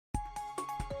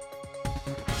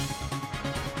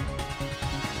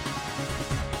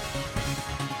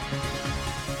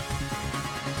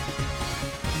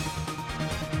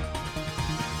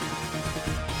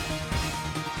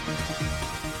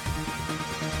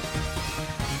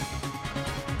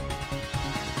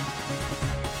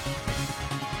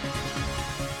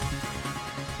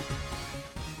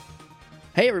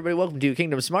Hey everybody, welcome to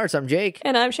Kingdom Smarts. I'm Jake.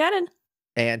 And I'm Shannon.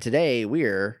 And today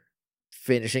we're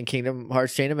finishing Kingdom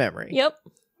Hearts Chain of Memory. Yep.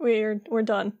 We're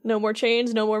done. No more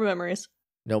chains, no more memories.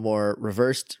 No more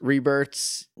reversed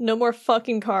rebirths. No more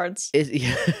fucking cards.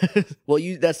 Well,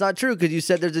 that's not true because you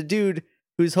said there's a dude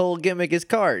whose whole gimmick is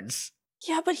cards.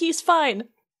 Yeah, but he's fine.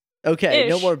 Okay,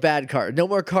 no Ish. more bad card. No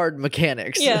more card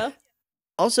mechanics. Yeah.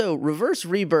 Also, reverse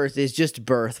rebirth is just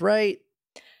birth, right?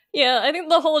 Yeah, I think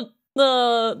the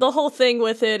whole thing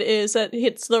with it is that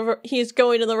he's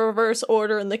going in the reverse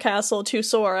order in the castle to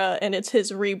Sora, and it's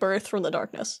his rebirth from the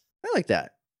darkness. I like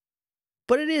that.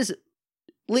 But it is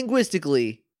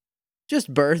linguistically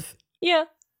just birth. Yeah.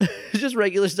 Just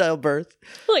regular style birth.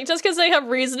 Like, just because they have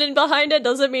reasoning behind it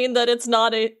doesn't mean that it's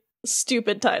not a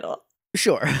stupid title.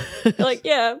 Sure. Like,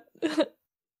 yeah.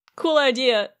 Cool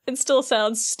idea. It still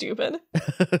sounds stupid.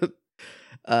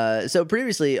 So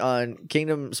previously on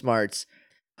Kingdom Smarts,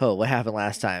 what happened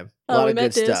last time? A Oh, lot we of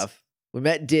met good Diz. stuff. We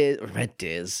met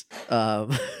Diz.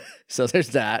 So there's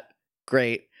that.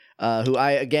 Great. Who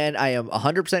I am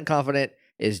 100% confident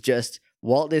is just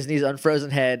Walt Disney's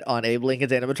unfrozen head on Abe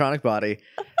Lincoln's animatronic body.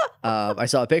 I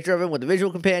saw a picture of him with the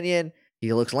visual companion.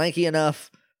 He looks lanky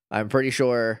enough. I'm pretty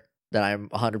sure that I'm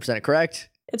 100% correct.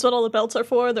 It's what all the belts are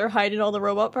for. They're hiding all the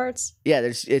robot parts. Yeah,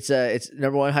 it's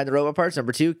number one, hiding the robot parts.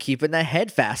 Number two, keeping the head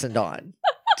fastened on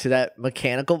to that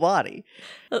mechanical body.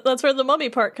 That's where the mummy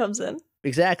part comes in.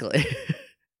 Exactly.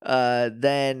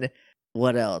 Then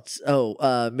what else?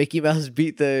 Mickey Mouse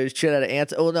beat the shit out of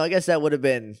Ansem. Oh no, I guess that would have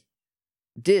been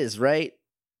Diz, right?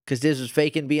 Because Diz was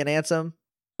faking being Ansem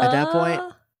at that point.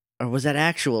 Or was that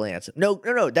actual Ansem? No,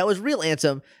 that was real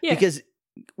Ansem. Yeah. Because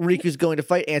Riku's going to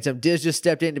fight Ansem. Diz just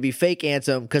stepped in to be fake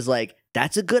Ansem because, like,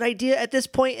 that's a good idea at this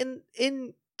point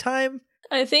in time.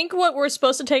 I think what we're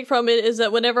supposed to take from it is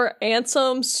that whenever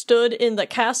Ansem stood in the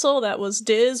castle, that was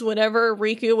Diz. Whenever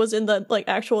Riku was in the, like,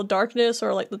 actual darkness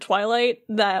or, like, the twilight,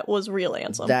 that was real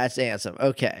Ansem. That's Ansem.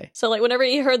 Okay. So, like, whenever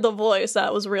he heard the voice,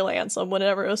 that was real Ansem.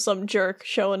 Whenever it was some jerk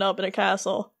showing up in a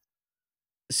castle.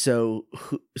 So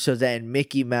then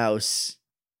Mickey Mouse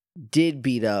did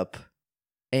beat up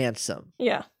Ansem.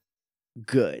 Yeah.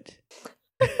 Good.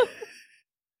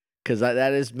 Because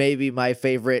that is maybe my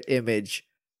favorite image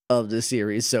of the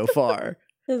series so far.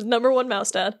 His number one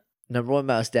mouse dad. Number one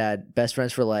mouse dad, best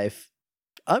friends for life.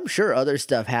 I'm sure other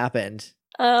stuff happened.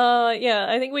 Yeah,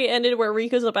 I think we ended where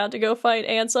Riku's about to go fight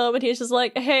Ansem, and he's just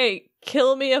like, hey,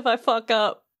 kill me if I fuck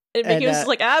up. And Mickey was just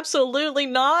like, absolutely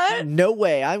not. No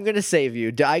way, I'm gonna save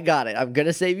you. I got it. I'm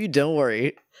gonna save you, don't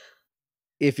worry.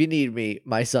 If you need me,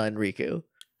 my son Riku.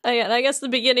 Yeah, and I guess the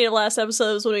beginning of last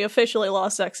episode was when we officially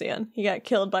lost Zexion. He got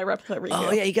killed by Replica Riku.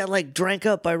 Oh yeah, he got like drank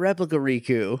up by Replica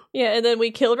Riku. Yeah, and then we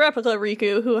killed Replica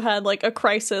Riku, who had like a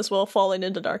crisis while falling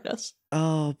into darkness.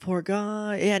 Oh, poor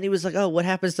guy. Yeah, and he was like, oh, what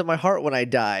happens to my heart when I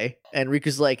die? And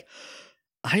Riku's like,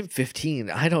 I'm 15.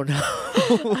 I don't know.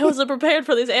 I wasn't prepared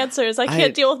for these answers. I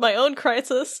can't deal with my own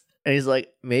crisis. And he's like,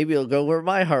 maybe it'll go where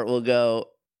my heart will go.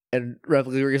 And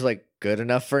Replica Riku's like, good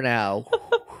enough for now.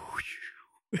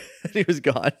 And he was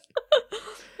gone.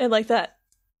 And like that,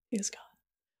 he was gone.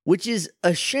 Which is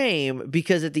a shame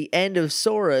because at the end of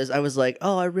Sora's, I was like,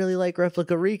 oh, I really like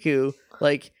Replica Riku.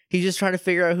 Like, he's just trying to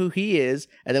figure out who he is.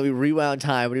 And then we rewound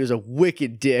time and he was a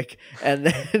wicked dick. And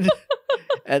then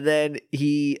and then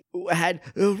he had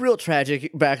a real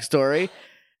tragic backstory.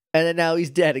 And then now he's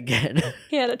dead again.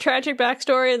 He had a tragic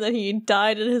backstory and then he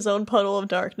died in his own puddle of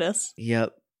darkness.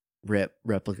 Yep. Rip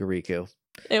Replica Riku.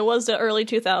 It was the early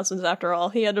 2000s after all.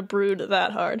 He had to brood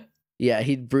that hard. Yeah,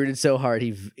 he brooded so hard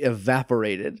he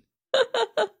evaporated.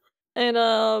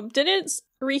 And didn't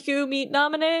Riku meet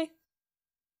Naminé?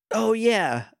 Oh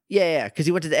yeah. Yeah, because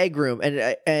he went to the egg room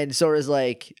and Sora's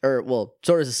like,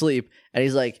 Sora's asleep and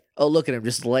he's like, oh, look at him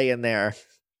just laying there.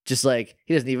 Just like,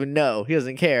 he doesn't even know. He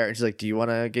doesn't care. And she's like, do you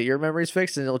want to get your memories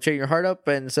fixed and it'll change your heart up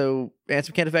and so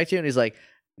Ansem can't affect you? And he's like,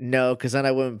 no, because then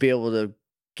I wouldn't be able to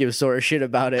give Sora shit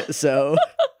about it, so...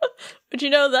 But you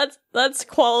know, that's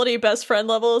quality best friend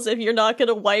levels if you're not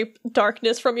gonna wipe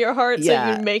darkness from your heart, so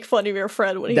you make fun of your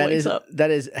friend when he wakes up. That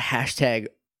is hashtag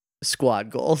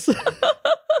squad goals.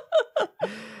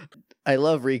 I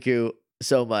love Riku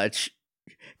so much.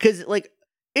 Because, like,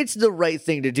 it's the right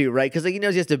thing to do, right? Because, like, he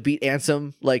knows he has to beat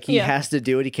Ansem. Like, he has to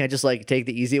do it. He can't just, like, take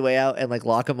the easy way out and, like,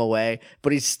 lock him away.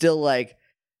 But he's still, like,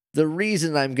 the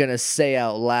reason I'm gonna say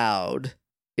out loud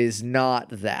is not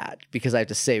that because I have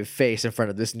to save face in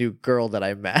front of this new girl that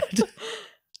I met.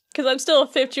 Because I'm still a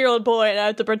 50-year-old boy and I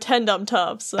have to pretend I'm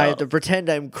tough, so. I have to pretend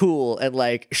I'm cool, and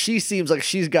like she seems like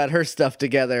she's got her stuff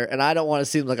together, and I don't want to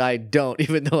seem like I don't,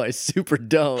 even though I super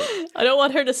don't. I don't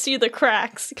want her to see the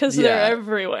cracks because they're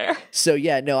everywhere. So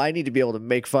yeah, no, I need to be able to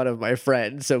make fun of my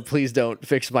friend, so please don't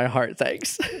fix my heart,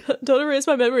 thanks. Don't erase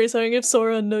my memory so I can give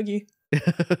Sora a noogie.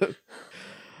 And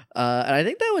I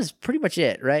think that was pretty much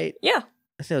it, right? Yeah.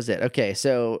 I think that was it. Okay,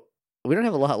 so we don't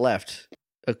have a lot left,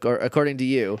 according to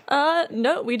you.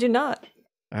 No, we do not.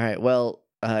 All right, well,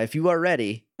 if you are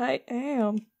ready, I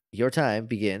am. your time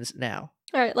begins now.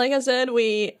 All right, like I said,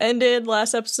 we ended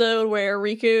last episode where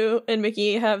Riku and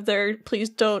Mickey have their please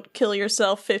don't kill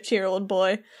yourself 15-year-old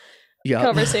boy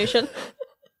conversation.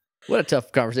 What a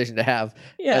tough conversation to have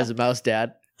as a mouse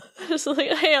dad. Just like,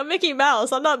 hey, I'm Mickey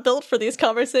Mouse. I'm not built for these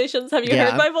conversations. Have you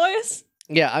heard my voice?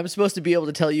 Yeah, I'm supposed to be able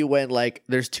to tell you when, like,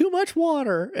 there's too much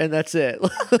water, and that's it.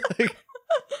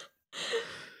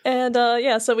 And,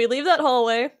 so we leave that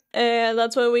hallway, and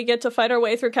that's when we get to fight our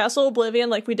way through Castle Oblivion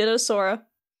like we did at Sora.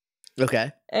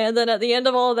 Okay. And then at the end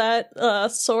of all that,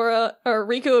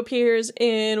 Riku appears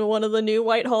in one of the new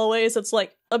white hallways. It's,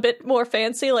 like, a bit more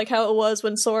fancy, like how it was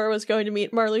when Sora was going to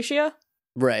meet Marluxia.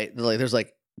 Right. Like, there's,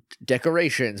 like,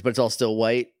 decorations, but it's all still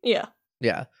white. Yeah.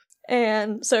 Yeah.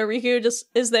 And so Riku just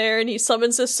is there, and he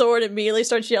summons his sword and immediately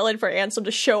starts yelling for Ansem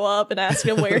to show up and ask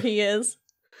him where he is.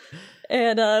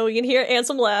 And we can hear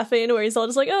Ansem laughing, where he's all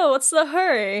just like, "Oh, what's the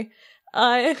hurry?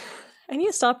 I need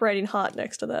to stop writing hot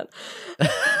next to that.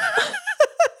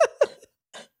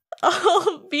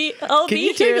 I'll be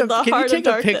here in the heart of darkness." Can you take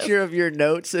a picture of your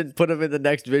notes and put them in the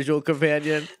next visual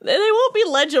companion? They won't be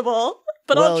legible,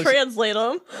 but I'll translate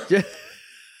them.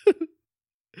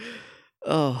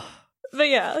 Oh. But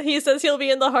yeah, he says he'll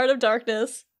be in the heart of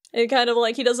darkness. And kind of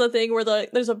like, he does a thing where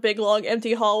there's a big, long,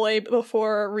 empty hallway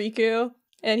before Riku.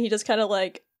 And he just kind of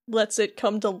like lets it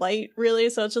come to light, really.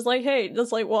 So it's just like, hey,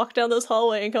 just like walk down this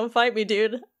hallway and come fight me,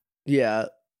 dude. Yeah.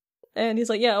 And he's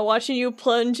like, yeah, watching you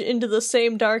plunge into the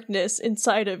same darkness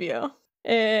inside of you.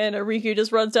 And Riku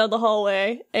just runs down the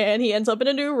hallway and he ends up in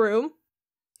a new room.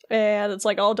 And it's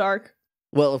like all dark.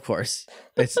 Well, of course.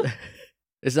 It's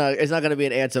not going to be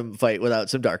an Ansem fight without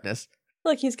some darkness.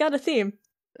 Look, he's got a theme.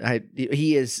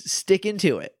 He is sticking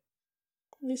to it.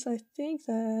 At least I think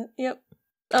that. Yep.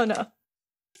 Oh, no.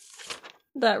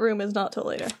 That room is not till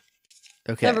later.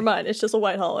 Okay. Never mind. It's just a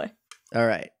white hallway. All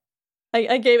right.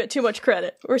 I gave it too much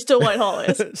credit. We're still white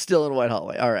hallways. Still in white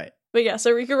hallway. All right. But yeah,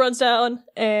 so Riku runs down,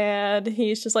 and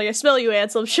he's just like, I smell you,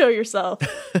 Ansem. Show yourself.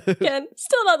 Again,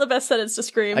 still not the best sentence to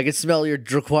scream. I can smell your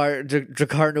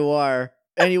Drakkar Noir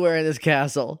anywhere in this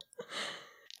castle.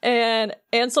 And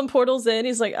Ansem portals in.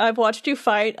 He's like, I've watched you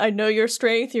fight. I know your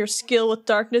strength. Your skill with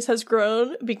darkness has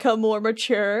grown, become more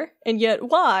mature. And yet,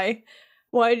 why?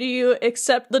 Why do you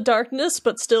accept the darkness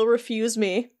but still refuse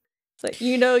me? It's like,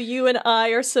 you and I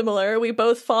are similar. We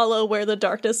both follow where the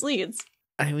darkness leads.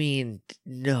 I mean,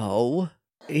 no.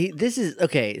 This is...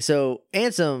 Okay, so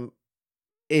Ansem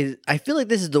is... I feel like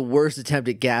this is the worst attempt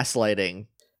at gaslighting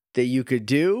that you could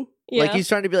do. Yeah. Like, he's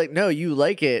trying to be like, no, you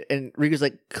like it. And Riku's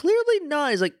like, clearly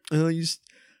not. He's like, oh,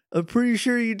 I'm pretty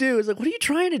sure you do. It's like, what are you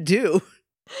trying to do?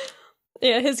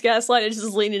 Yeah, his gaslight is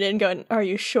just leaning in going, are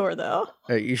you sure, though?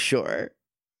 Are you sure?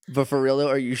 But for real, though,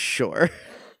 are you sure?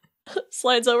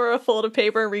 Slides over a fold of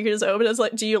paper and Riku just opens it. It's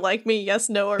like, do you like me? Yes,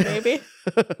 no, or maybe?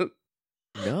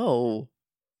 No.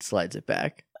 Slides it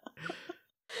back.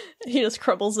 He just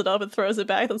crumbles it up and throws it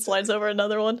back and slides over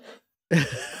another one.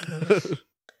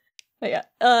 Yeah.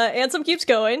 Ansem keeps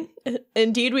going.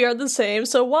 Indeed, we are the same.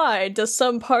 So why? Does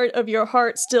some part of your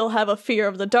heart still have a fear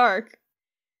of the dark?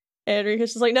 And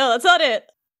Riku's just like, no, that's not it.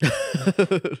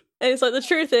 And he's like, the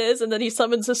truth is, and then he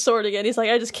summons his sword again. He's like,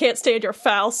 I just can't stand your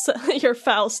foul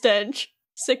stench.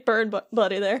 Sick burn,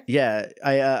 buddy. There. Yeah,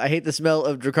 I hate the smell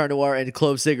of Drakkar Noir and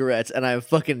clove cigarettes, and I'm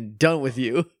fucking done with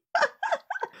you.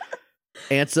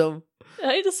 Ansem.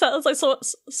 He just sounds like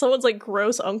someone's like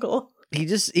gross uncle.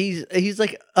 He's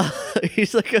like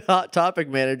he's like a Hot Topic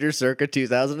manager circa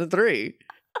 2003.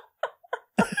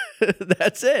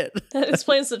 That's it. That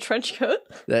explains the trench coat.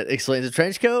 That explains the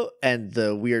trench coat and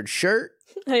the weird shirt.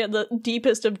 Yeah, the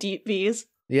deepest of deep V's.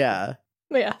 Yeah.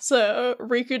 But yeah, so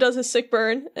Riku does his sick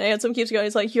burn, and Ansem keeps going.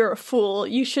 He's like, you're a fool.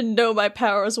 You should know my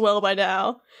power as well by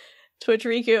now. To which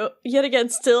Riku, yet again,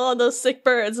 still on those sick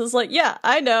burns, is like, yeah,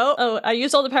 I know. Oh, I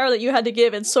used all the power that you had to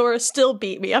give, and Sora still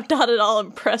beat me. I'm not at all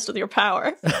impressed with your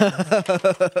power.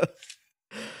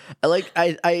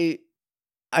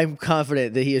 I'm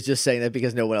confident that he is just saying that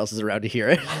because no one else is around to hear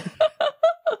it.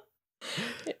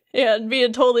 Yeah, it'd be a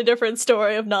totally different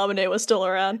story if Naminé was still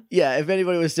around. Yeah, if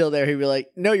anybody was still there, he'd be like,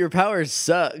 no, your power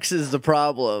sucks is the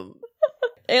problem.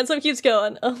 Ansem keeps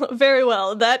going. Very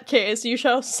well. In that case, you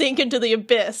shall sink into the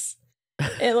abyss.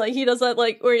 And like he does that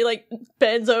like where he like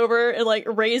bends over and like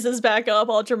raises back up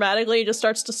all dramatically. He just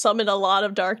starts to summon a lot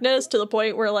of darkness to the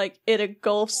point where like it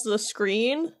engulfs the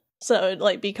screen. So it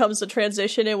like becomes a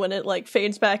transition, and when it like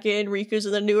fades back in, Riku's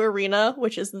in the new arena,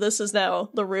 which is this is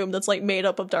now the room that's like made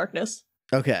up of darkness.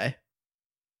 Okay.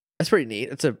 That's pretty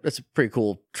neat. That's a pretty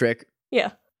cool trick.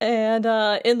 Yeah. And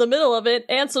in the middle of it,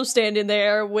 Ansem's standing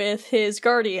there with his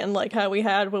guardian, like how we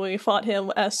had when we fought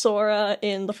him as Sora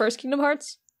in the first Kingdom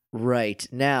Hearts. Right.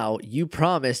 Now, you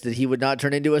promised that he would not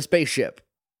turn into a spaceship.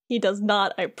 He does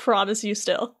not, I promise you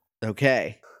still.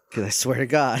 Okay. Because I swear to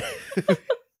God.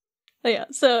 Yeah,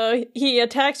 so he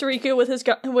attacks Riku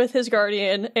with his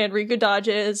guardian, and Riku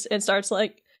dodges and starts,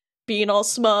 like, being all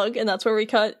smug, and that's where we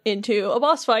cut into a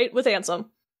boss fight with Ansem.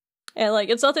 And, like,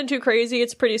 it's nothing too crazy.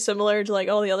 It's pretty similar to, like,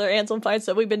 all the other Ansem fights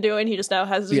that we've been doing. He just now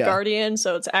has his guardian,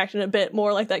 so it's acting a bit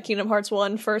more like that Kingdom Hearts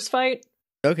 1 first fight.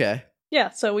 Okay. Yeah,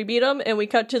 so we beat him, and we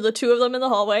cut to the two of them in the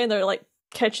hallway, and they're, like,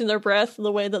 catching their breath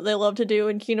the way that they love to do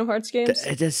in Kingdom Hearts games.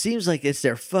 It just seems like it's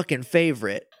their fucking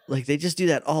favorite. Like, they just do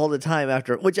that all the time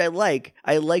after, which I like.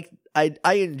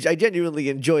 I genuinely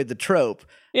enjoyed the trope,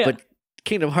 but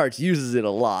Kingdom Hearts uses it a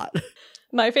lot.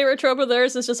 My favorite trope of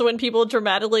theirs is just when people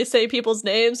dramatically say people's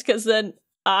names, because then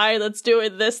that's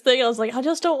doing this thing, I was like, I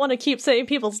just don't want to keep saying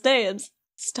people's names.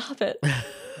 Stop it.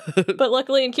 But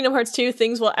luckily in Kingdom Hearts 2,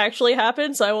 things will actually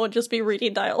happen, so I won't just be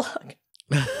reading dialogue.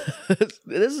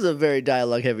 This is a very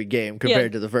dialogue-heavy game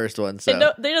compared to the first one, so...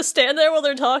 No, they just stand there while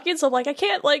they're talking, so I'm like, I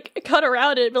can't, like, cut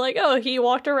around it and be like, oh, he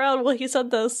walked around while he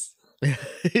said this.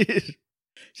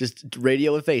 Just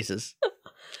radio with faces.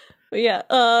 But yeah,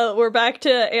 we're back to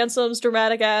Ansem's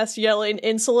dramatic ass yelling,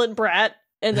 insolent brat,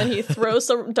 and then he throws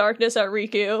some darkness at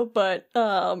Riku, but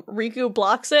Riku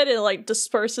blocks it and it, like,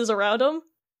 disperses around him.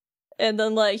 And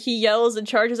then, like, he yells and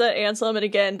charges at Ansem and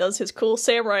again does his cool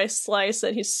samurai slice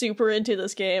that he's super into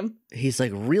this game. He's,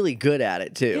 like, really good at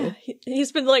it, too. Yeah,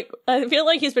 he's been, like, I feel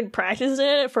like he's been practicing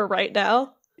it for right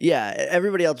now. Yeah,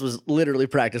 everybody else was literally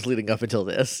practiced leading up until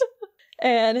this.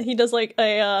 And he does, like,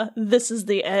 this is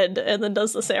the end, and then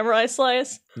does the samurai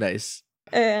slice. Nice.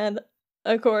 And,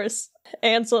 of course,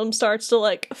 Ansem starts to,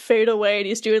 like, fade away, and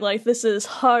he's doing, like, this is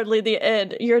hardly the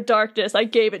end. Your darkness, I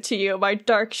gave it to you. My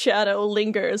dark shadow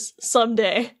lingers.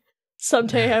 Someday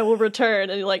I will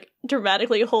return. And he, like,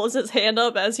 dramatically holds his hand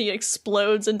up as he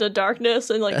explodes into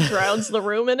darkness and, like, drowns the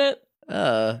room in it.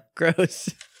 Gross.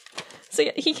 So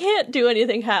he can't do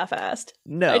anything half-assed.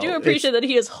 No. I do appreciate that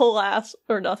he is whole ass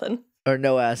or nothing. Or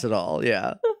no ass at all,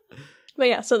 yeah. But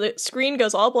yeah, so the screen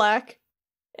goes all black,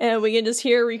 and we can just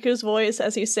hear Riku's voice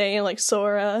as he's saying, like,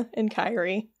 Sora and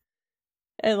Kairi.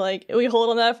 And, like, we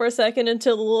hold on that for a second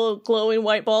until the little glowing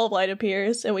white ball of light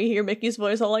appears, and we hear Mickey's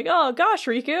voice all like, oh, gosh,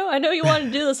 Riku, I know you wanted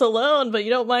to do this alone, but you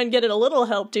don't mind getting a little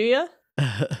help, do you?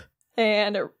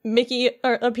 And Mickey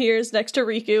appears next to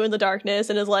Riku in the darkness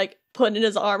and is, like, putting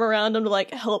his arm around him to,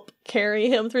 like, help carry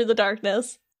him through the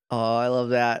darkness. Oh, I love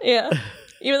that. Yeah.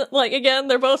 Even, like, again,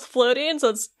 they're both floating, so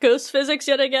it's ghost physics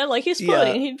yet again. Like, he's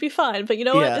floating, he'd be fine, but you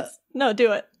know what? No,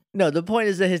 do it. No, the point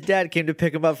is that his dad came to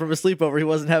pick him up from a sleepover he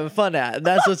wasn't having fun at, and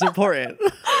that's what's important.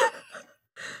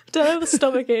 Don't have a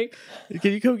stomachache.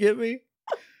 Can you come get me?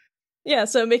 Yeah,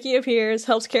 so Mickey appears,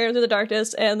 helps carry him through the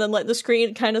darkness, and then, like, the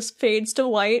screen kind of fades to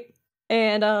white,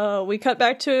 and we cut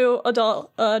back to a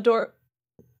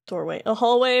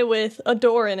hallway with a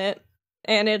door in it.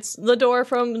 And it's the door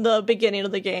from the beginning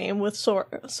of the game with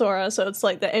Sora, so it's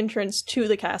like the entrance to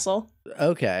the castle.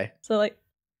 Okay. So, like,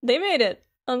 they made it,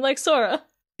 unlike Sora.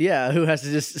 Yeah, who has to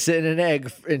just sit in an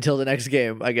egg until the next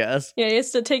game, I guess. Yeah, he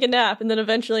has to take a nap, and then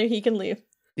eventually he can leave.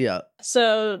 Yeah.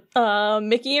 So,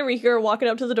 Mickey and Riku are walking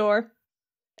up to the door,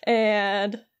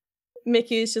 and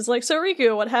Mickey's just like, so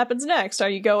Riku, what happens next? Are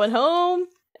you going home?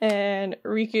 And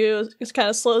Riku just kind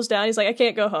of slows down. He's like, I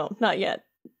can't go home. Not yet.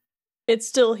 It's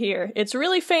still here. It's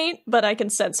really faint, but I can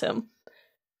sense him.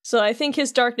 So I think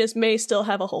his darkness may still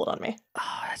have a hold on me.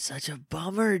 Oh, that's such a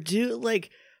bummer, dude. Like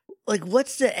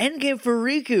what's the end game for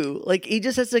Riku? Like, he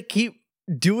just has to keep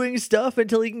doing stuff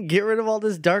until he can get rid of all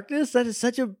this darkness?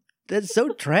 That's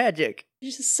so tragic.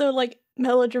 He's just so, like,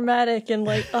 melodramatic and,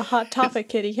 like, a hot topic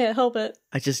kid. He can't help it.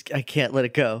 I can't let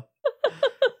it go. I'm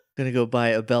gonna go buy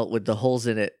a belt with the holes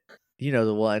in it. You know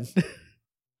the one.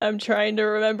 I'm trying to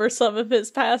remember some of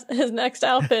his next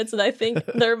outfits, and I think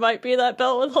there might be that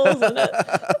belt with holes in it.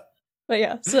 But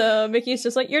yeah, so Mickey's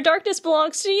just like, your darkness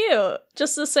belongs to you,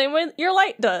 just the same way your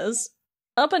light does.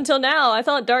 Up until now, I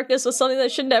thought darkness was something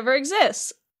that should never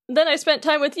exist. Then I spent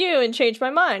time with you and changed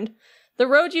my mind. the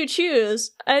road you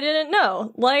choose, I didn't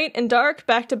know. Light and dark,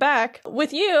 back to back.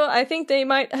 With you, I think they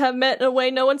might have met in a way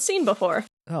no one's seen before.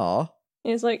 Aw.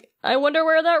 He's like, I wonder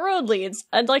where that road leads.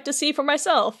 I'd like to see for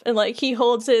myself. And, like, he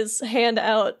holds his hand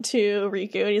out to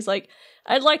Riku, and he's like,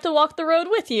 I'd like to walk the road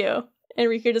with you. And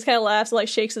Riku just kind of laughs and, like,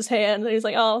 shakes his hand, and he's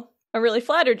like, oh, I'm really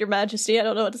flattered, Your Majesty. I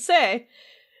don't know what to say.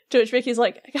 To which Mickey's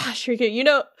like, gosh, Riku, you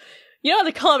don't have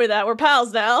to call me that. We're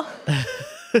pals now.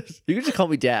 You can just call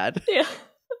me Dad. Yeah.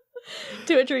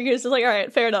 To which Riku's just like, all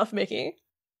right, fair enough, Mickey.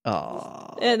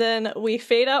 Aww. And then we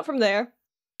fade out from there.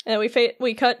 And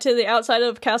we cut to the outside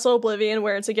of Castle Oblivion,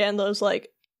 where it's again those, like,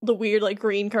 the weird, like,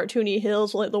 green cartoony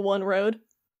hills with, like, the one road.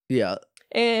 Yeah.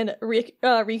 And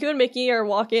Riku and Mickey are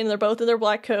walking, they're both in their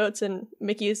black coats, and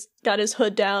Mickey's got his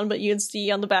hood down, but you can see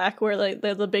on the back where, like, they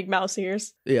have the big mouse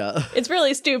ears. Yeah. It's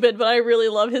really stupid, but I really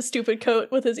love his stupid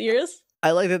coat with his ears. I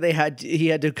like that he had to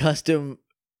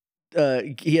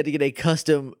get a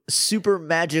custom super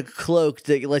magic cloak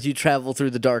that lets you travel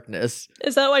through the darkness.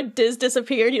 Is that why Diz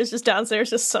disappeared? He was just downstairs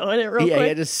just sewing it real quick? Yeah, he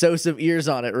had to sew some ears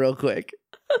on it real quick.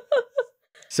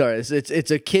 Sorry,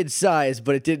 it's a kid size,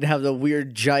 but it didn't have the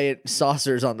weird giant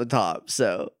saucers on the top,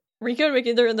 so... Riku and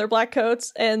Mickey, they're in their black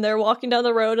coats, and they're walking down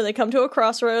the road, and they come to a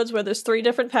crossroads where there's 3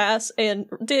 different paths, and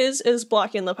Diz is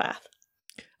blocking the path.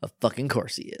 Of fucking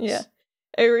course he is. Yeah.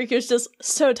 And Riku's just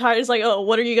so tired, he's like, oh,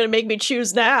 what are you gonna make me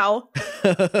choose now?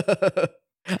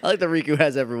 I like that Riku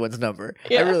has everyone's number.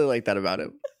 Yeah. I really like that about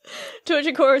him. To which,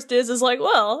 of course, Diz is like,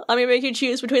 well, I'm gonna make you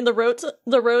choose between the road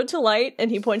to light, and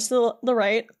he points to the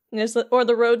right, or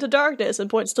the road to darkness, and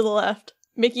points to the left.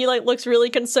 Mickey, like, looks really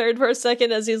concerned for a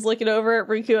second as he's looking over at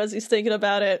Riku as he's thinking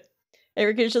about it. And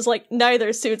Riku's just like,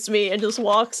 neither suits me, and just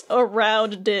walks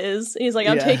around Diz. He's like,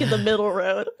 I'm taking the middle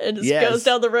road, and just goes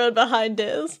down the road behind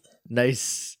Diz.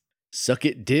 Nice. Suck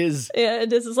it, Diz. Yeah, and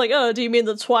Diz is like, oh, do you mean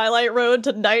the Twilight Road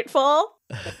to Nightfall?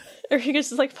 And Riku's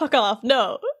just like, fuck off.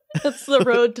 No, that's the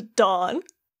road to dawn.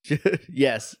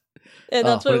 Yes. And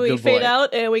that's when we fade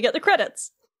out, and we get the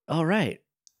credits. All right.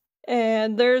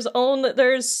 And it's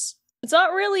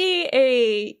not really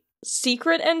a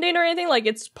secret ending or anything, like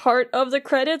it's part of the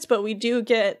credits, but we do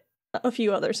get a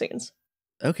few other scenes.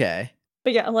 Okay.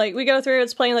 But yeah, like we go through,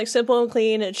 it's playing like simple and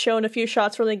clean, it's showing a few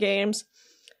shots from the games.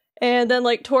 And then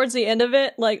like towards the end of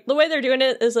it, like the way they're doing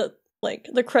it is that like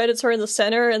the credits are in the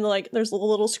center and like there's a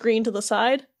little screen to the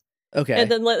side. Okay. And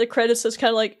then like the credits just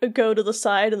kind of like go to the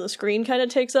side and the screen kind of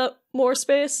takes up more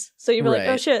space. So you'd be like,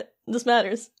 oh shit, this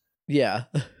matters. Yeah.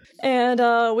 And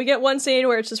we get one scene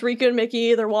where it's just Riku and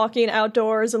Mickey, they're walking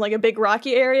outdoors in like a big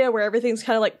rocky area where everything's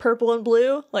kind of like purple and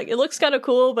blue. Like it looks kind of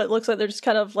cool, but it looks like they're just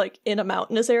kind of like in a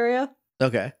mountainous area.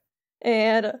 Okay.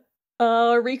 And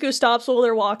Riku stops while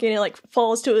they're walking and like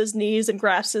falls to his knees and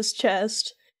grasps his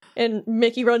chest. And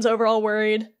Mickey runs over all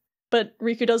worried. But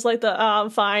Riku does like the, I'm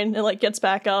fine, and like gets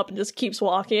back up and just keeps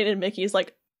walking. And Mickey's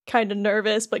like kind of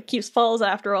nervous, but follows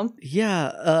after him.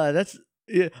 Yeah, that's...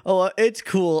 Yeah. Oh, it's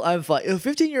cool. I'm fine. A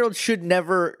 15-year-old should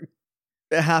never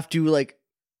have to like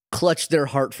clutch their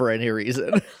heart for any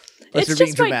reason. It's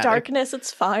just my darkness.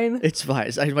 It's fine. It's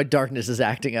fine. My darkness is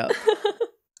acting up.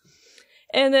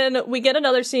 And then we get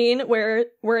another scene where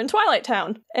we're in Twilight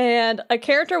Town, and a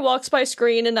character walks by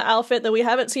screen in an outfit that we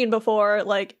haven't seen before.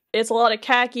 Like it's a lot of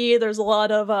khaki. There's a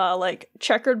lot of like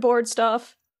checkered board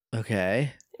stuff.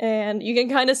 Okay. And you can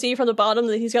kind of see from the bottom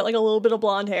that he's got like a little bit of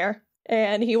blonde hair.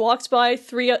 And he walks by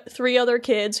three other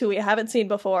kids who we haven't seen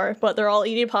before, but they're all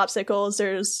eating popsicles.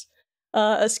 There's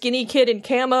a skinny kid in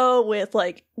camo with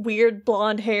like weird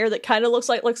blonde hair that kind of looks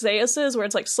like Zeus's, where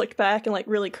it's like slicked back and like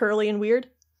really curly and weird.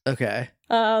 Okay.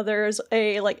 There's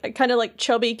a kind of like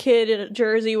chubby kid in a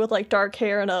jersey with like dark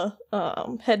hair and a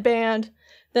headband.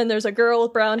 Then there's a girl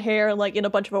with brown hair and like in a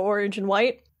bunch of orange and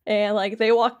white. And like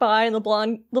they walk by, and the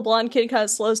blonde kid kind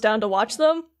of slows down to watch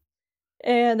them.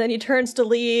 And then he turns to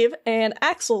leave, and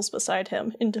Axel's beside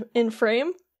him in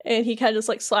frame, and he kind of just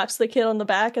like slaps the kid on the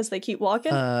back as they keep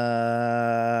walking.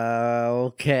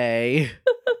 Okay.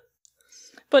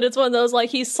 But it's one of those, like,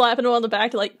 he's slapping him on the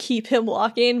back to like keep him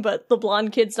walking, but the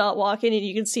blonde kid's not walking, and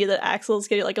you can see that Axel's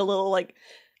getting like a little like,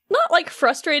 not like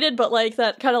frustrated, but like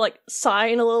that kind of like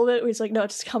sighing a little bit, where he's like, no,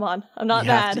 just come on. I'm not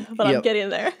mad, but I'm getting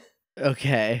there.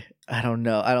 Okay. I don't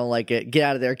know. I don't like it. Get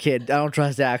out of there, kid. I don't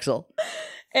trust Axel.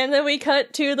 And then we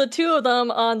cut to the two of them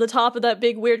on the top of that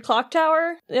big weird clock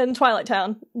tower in Twilight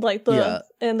Town.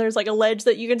 And there's like a ledge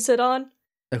that you can sit on.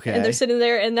 Okay. And they're sitting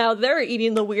there, and now they're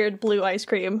eating the weird blue ice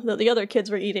cream that the other kids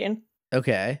were eating.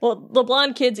 Okay. Well, the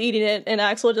blonde kid's eating it, and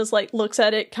Axel just like looks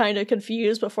at it kind of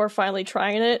confused before finally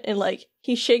trying it, and like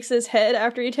he shakes his head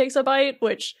after he takes a bite,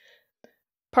 which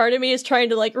part of me is trying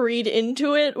to like read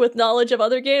into it with knowledge of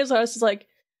other games. I was just like,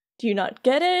 do you not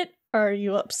get it? Are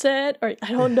you upset? Or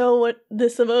I don't know what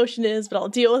this emotion is, but I'll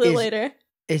deal with it later.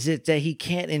 Is it that he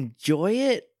can't enjoy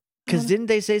it? Because didn't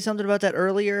they say something about that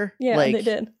earlier? Yeah, like, they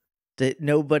did. That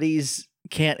nobody's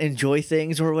can't enjoy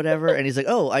things or whatever. And he's like,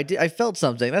 oh, I felt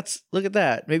something. Look at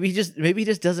that. Maybe he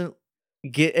just doesn't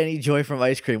get any joy from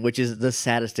ice cream, which is the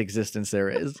saddest existence there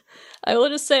is. I will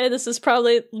just say this is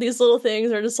probably, these little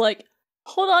things are just like,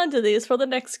 hold on to these for the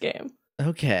next game.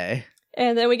 Okay.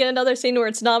 And then we get another scene where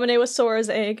it's Naminé with Sora's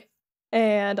egg,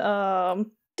 and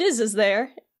Diz is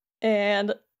there,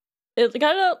 and it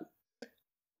kind of,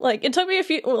 like, it took me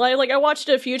I watched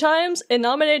it a few times, and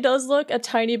Naminé does look a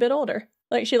tiny bit older.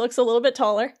 Like, she looks a little bit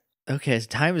taller. Okay, so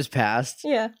time has passed.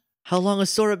 Yeah. How long has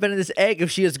Sora been in this egg if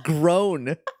she has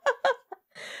grown?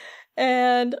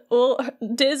 And, well,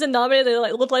 Diz and Naminé, they,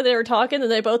 like, looked like they were talking, and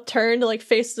they both turned to, like,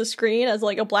 face the screen as,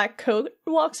 like, a black coat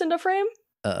walks into frame.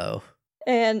 Uh-oh.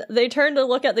 And they turn to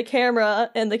look at the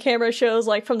camera, and the camera shows,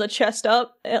 like, from the chest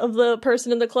up of the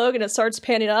person in the cloak, and it starts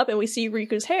panning up, and we see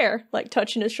Riku's hair, like,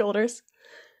 touching his shoulders.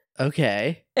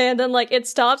 Okay. And then, like, it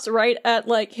stops right at,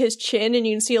 like, his chin, and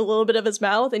you can see a little bit of his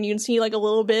mouth, and you can see, like, a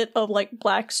little bit of, like,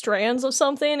 black strands of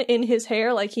something in his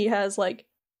hair, like he has, like,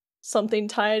 something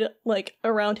tied, like,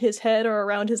 around his head or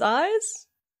around his eyes.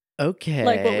 Okay.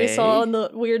 Like what we saw in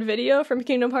the weird video from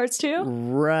Kingdom Hearts 2.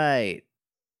 Right.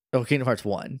 Oh, Kingdom Hearts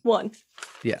 1. 1.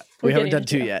 Yeah. We haven't done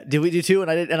 2 yet. Did we do 2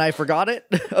 and I forgot it?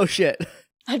 Oh, shit.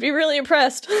 I'd be really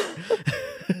impressed.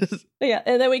 Yeah,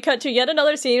 and then we cut to yet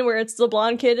another scene where it's the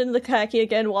blonde kid in the khaki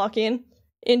again walking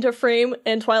into frame,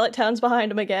 and Twilight Town's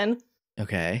behind him again.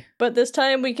 Okay. But this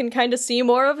time we can kind of see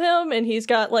more of him, and he's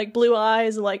got, like, blue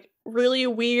eyes and, like, really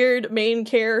weird main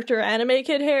character anime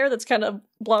kid hair that's kind of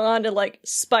blonde and, like,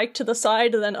 spiked to the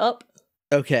side and then up.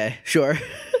 Okay, sure.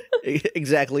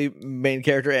 Exactly, main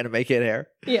character anime kid hair.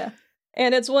 Yeah.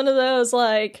 And it's one of those,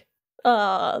 like,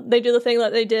 they do the thing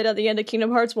that they did at the end of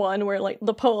Kingdom Hearts 1 where, like,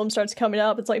 the poem starts coming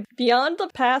up. It's like, beyond the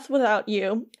path without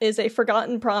you is a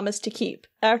forgotten promise to keep.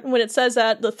 When it says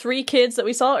that, the 3 kids that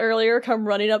we saw earlier come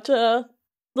running up to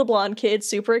the blonde kid,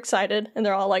 super excited, and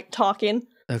they're all, like, talking.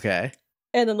 Okay.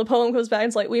 And then the poem goes back and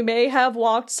it's like, we may have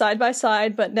walked side by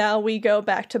side, but now we go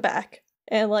back to back.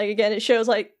 And, like, again, it shows,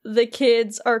 like, the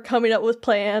kids are coming up with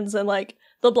plans, and, like,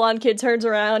 the blonde kid turns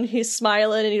around, he's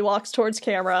smiling, and he walks towards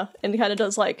camera, and kind of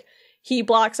does, like, he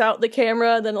blocks out the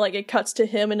camera, then, like, it cuts to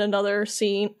him in another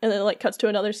scene, and then it, like, cuts to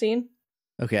another scene.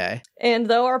 Okay. And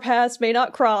though our paths may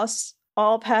not cross,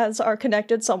 all paths are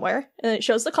connected somewhere. And it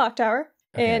shows the clock tower.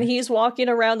 Okay. And he's walking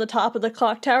around the top of the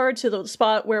clock tower to the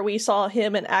spot where we saw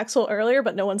him and Axel earlier,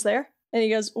 but no one's there. And he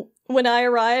goes, when I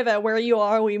arrive at where you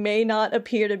are, we may not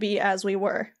appear to be as we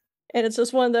were. And it's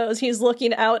just one of those, he's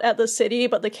looking out at the city,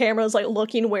 but the camera's, like,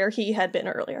 looking where he had been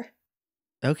earlier.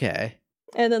 Okay.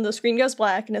 And then the screen goes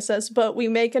black, and it says, but we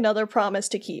make another promise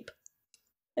to keep.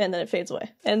 And then it fades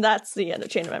away. And that's the end of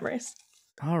Chain of Memories.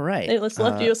 All right. It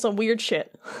left you with some weird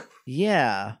shit.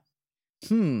 Yeah.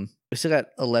 We still got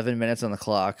 11 minutes on the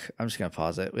clock. I'm just gonna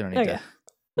pause it. We don't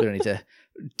need to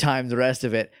time the rest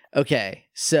of it. Okay,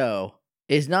 so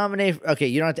is Naminé? Okay,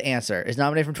 you don't have to answer. Is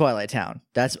Naminé from Twilight Town?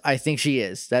 I think she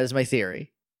is. That is my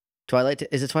theory.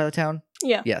 Is it Twilight Town?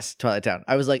 Yeah. Yes, Twilight Town.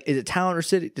 I was like, is it town or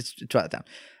city? It's Twilight Town.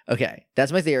 Okay,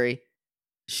 that's my theory.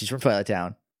 She's from Twilight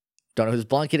Town. Don't know who this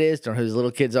blonde kid is. Don't know who his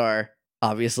little kids are.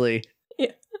 Obviously.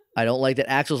 Yeah. I don't like that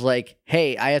Axel's like,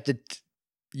 hey,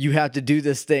 you have to do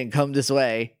this thing. Come this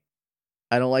way.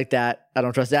 I don't like that. I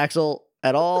don't trust Axel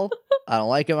at all. I don't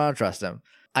like him. I don't trust him.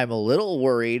 I'm a little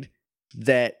worried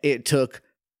that it took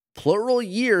plural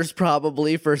years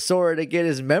probably for Sora to get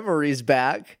his memories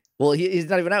back. Well, he's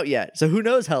not even out yet, so who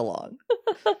knows how long.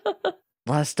 A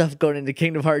lot of stuff going into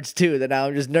Kingdom Hearts 2 that now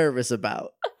I'm just nervous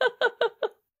about.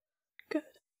 Good.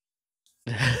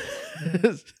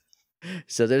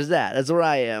 So there's that. That's where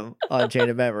I am on Chain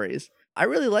of Memories. I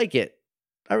really like it.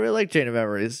 I really like Chain of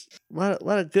Memories. A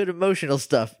lot of good emotional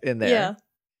stuff in there. Yeah.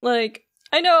 Like,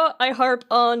 I know I harp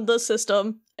on the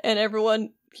system, and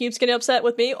everyone keeps getting upset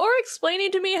with me, or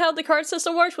explaining to me how the card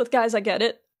system works with, guys, I get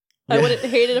it. I wouldn't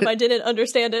hate it if I didn't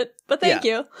understand it, but thank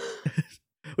you.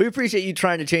 We appreciate you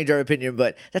trying to change our opinion,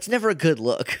 but that's never a good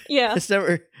look. Yeah. It's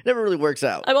never really works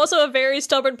out. I'm also a very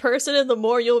stubborn person, and the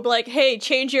more you'll be like, hey,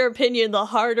 change your opinion, the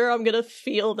harder I'm gonna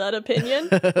feel that opinion.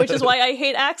 Which is why I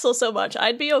hate Axel so much.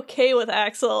 I'd be okay with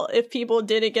Axel if people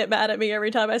didn't get mad at me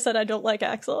every time I said I don't like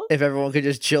Axel. If everyone could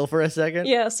just chill for a second.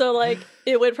 Yeah, so, like,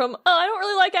 it went from, oh, I don't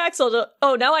really like Axel, to,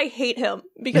 oh, now I hate him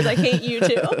because I hate you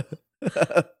too.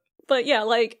 But yeah,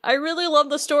 like, I really love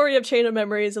the story of Chain of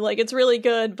Memories, and, like, it's really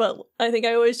good, but I think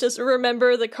I always just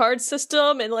remember the card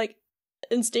system and, like,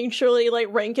 instinctually, like,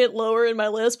 rank it lower in my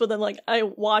list, but then, like, I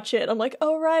watch it, I'm like,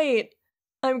 oh, right.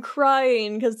 I'm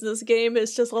crying because this game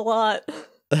is just a lot.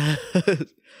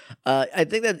 I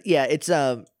think that it's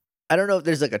I don't know if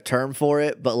there's like a term for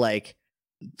it, but like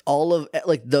all of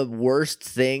like the worst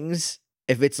things,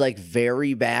 if it's like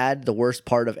very bad, the worst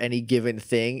part of any given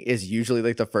thing is usually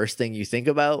like the first thing you think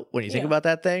about when you think about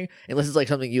that thing, unless it's like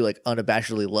something you like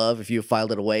unabashedly love. If you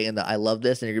filed it away in the I love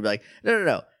this, and you're gonna be like,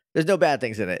 no, there's no bad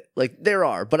things in it. Like there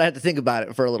are, but I had to think about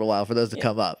it for a little while for those to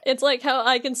come up. It's like how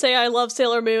I can say I love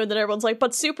Sailor Moon, then everyone's like,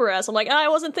 but Super S. I'm like, I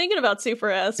wasn't thinking about Super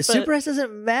S. But... Super S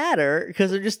doesn't matter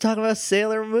because we're just talking about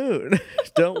Sailor Moon.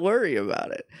 Don't worry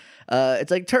about it.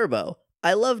 It's like Turbo.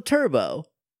 I love Turbo.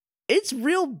 It's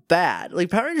real bad. Like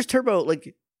Power Rangers Turbo,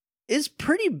 like, is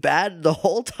pretty bad the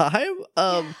whole time.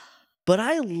 But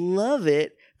I love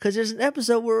it because there's an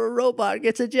episode where a robot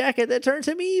gets a jacket that turns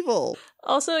him evil.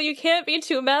 Also, you can't be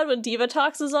too mad when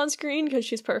Divatox is on screen because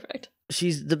she's perfect.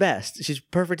 She's the best. She's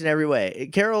perfect in every way.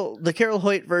 The Carol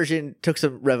Hoyt version took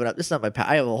some revving up. This is not my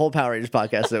I have a whole Power Rangers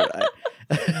podcast.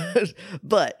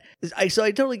 But I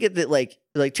totally get that. Like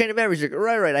Chain of Memories. Like,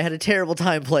 right. I had a terrible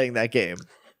time playing that game.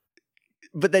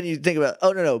 But then you think about,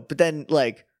 oh no. But then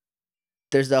like,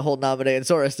 there's that whole Naminé and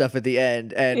Sora stuff at the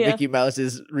end, and Mickey Mouse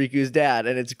is Riku's dad,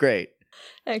 and it's great.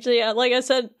 Actually, yeah, like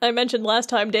I mentioned last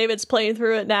time, David's playing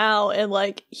through it now, and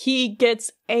like he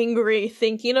gets angry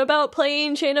thinking about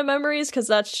playing Chain of Memories because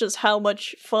that's just how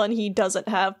much fun he doesn't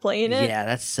have playing it. Yeah,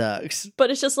 that sucks.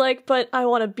 But it's just like, but I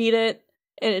want to beat it,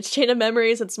 and it's Chain of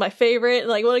Memories. It's my favorite. And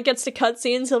like when it gets to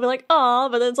cutscenes, he'll be like, "Aw,"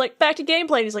 but then it's like back to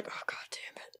gameplay, and he's like, "Oh god damn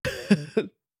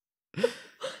it."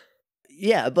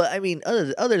 Yeah, but I mean,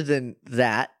 other than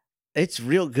that, it's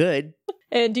real good.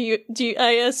 And do you?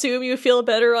 I assume you feel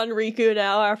better on Riku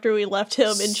now after we left him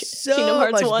in Kingdom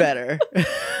Hearts 1? So much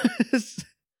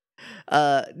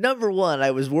better. Number one,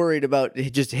 I was worried about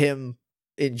just him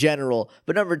in general,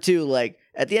 but number two, like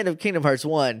at the end of Kingdom Hearts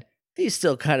 1, he's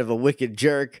still kind of a wicked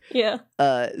jerk. Yeah.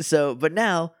 But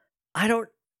now I don't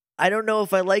know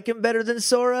if I like him better than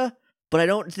Sora, but I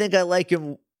don't think I like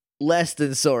him less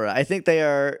than Sora. I think they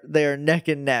are neck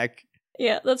and neck.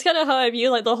 Yeah, that's kind of how I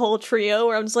view like the whole trio,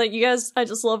 where I'm just like, you guys, I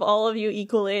just love all of you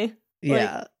equally.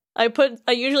 Yeah. Like,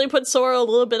 I usually put Sora a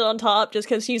little bit on top just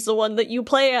because he's the one that you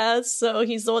play as, so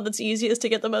he's the one that's easiest to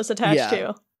get the most attached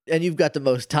to. And you've got the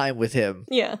most time with him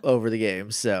over the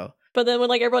game, so. But then when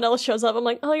like everyone else shows up, I'm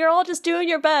like, oh, you're all just doing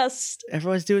your best.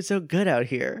 Everyone's doing so good out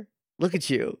here. Look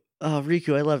at you. Oh,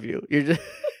 Riku, I love you. You're just...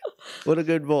 What a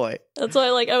good boy. That's why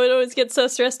I would always get so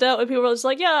stressed out when people were just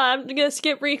like, yeah, I'm gonna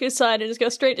skip Riku's side and just go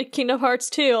straight to Kingdom Hearts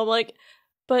 2. I'm like,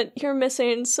 but you're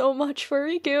missing so much for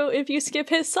Riku if you skip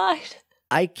his side.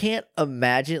 I can't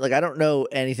imagine, like, I don't know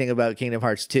anything about Kingdom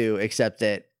Hearts 2 except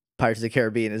that Pirates of the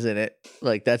Caribbean is in it.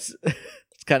 Like, that's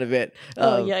kind of it.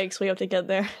 Oh, yikes, we have to get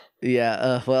there.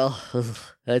 Yeah, well,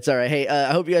 that's all right. Hey,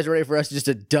 I hope you guys are ready for us just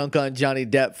to dunk on Johnny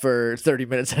Depp for 30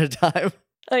 minutes at a time.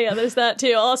 Oh yeah, there's that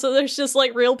too. Also, there's just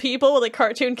like real people with a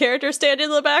cartoon character standing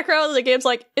in the background, and the game's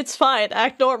like, it's fine,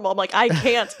 act normal. I'm like, I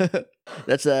can't.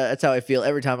 That's how I feel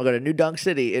every time I go to New Donk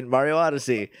City in Mario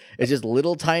Odyssey. It's just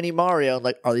little tiny Mario. I'm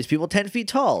like, are these people 10 feet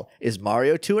tall? Is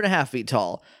Mario 2.5 feet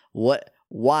tall? What?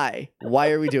 Why?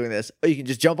 Why are we doing this? Oh, you can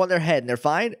just jump on their head and they're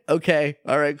fine? Okay.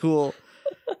 All right, cool.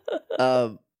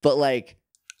 But like,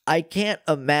 I can't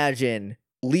imagine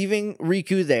leaving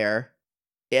Riku there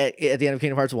at the end of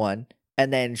Kingdom Hearts 1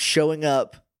 and then showing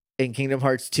up in Kingdom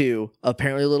Hearts 2,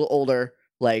 apparently a little older,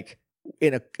 like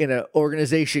in a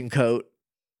organization coat,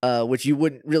 which you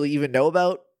wouldn't really even know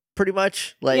about, pretty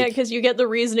much. Like, yeah, because you get the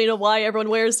reasoning of why everyone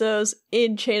wears those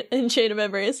in Chain of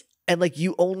Memories. And like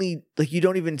you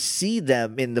don't even see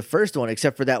them in the first one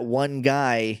except for that one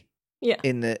guy. Yeah.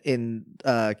 In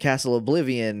Castle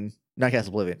Oblivion. Not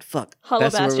Castle Oblivion. Fuck. Hollow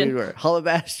That's Bastion. where we were. Hollow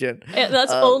Bastion. And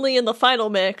that's only in the final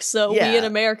mix, so we in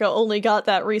America only got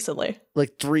that recently.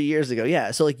 Like 3 years ago.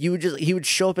 Yeah. So like he would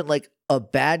show up in like a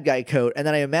bad guy coat, and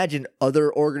then I imagine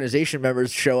other organization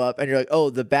members show up and you're like, oh,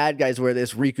 the bad guys wear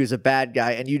this, Riku's a bad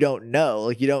guy, and you don't know.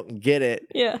 Like you don't get it.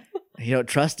 Yeah. You don't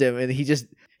trust him, and he's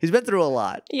been through a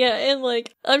lot. Yeah, and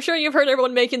like I'm sure you've heard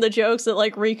everyone making the jokes that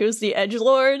like Riku's the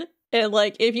edgelord. And,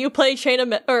 like, if you play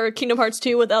Kingdom Hearts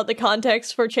 2 without the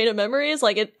context for Chain of Memories,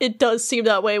 like, it does seem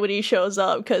that way when he shows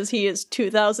up, because he is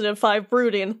 2005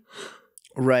 brooding.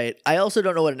 Right. I also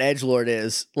don't know what an edgelord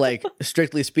is, like,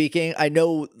 strictly speaking. I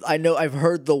know I've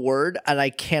heard the word, and I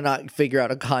cannot figure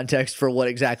out a context for what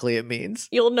exactly it means.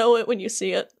 You'll know it when you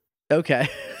see it. Okay.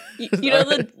 You know,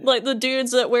 the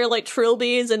dudes that wear, like,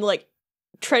 trilbies and, like,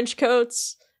 trench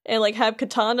coats and, like, have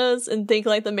katanas and think,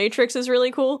 like, the Matrix is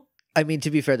really cool? I mean,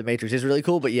 to be fair, the Matrix is really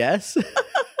cool, but yes.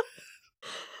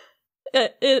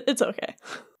 It's okay.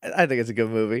 I think it's a good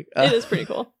movie. It is pretty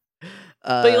cool.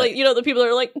 But like, you know, the people that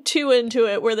are like too into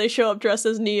it where they show up dressed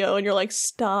as Neo and you're like,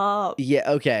 stop.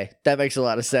 Yeah, okay. That makes a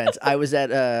lot of sense. I was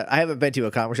at I haven't been to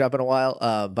a comic shop in a while,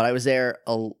 but I was there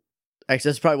actually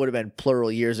this probably would have been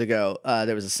plural years ago.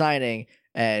 There was a signing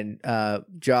and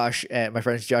Josh and my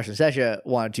friends Josh and Sesha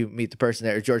wanted to meet the person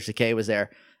there. George Takei was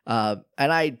there. And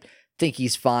I think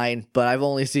he's fine, but I've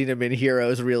only seen him in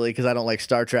Heroes really because I don't like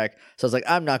Star Trek. So I was like,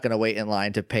 I'm not gonna wait in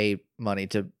line to pay money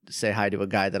to say hi to a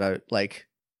guy that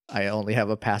I only have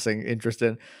a passing interest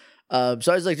in. So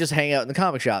I was like just hanging out in the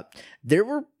comic shop. There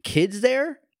were kids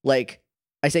there, like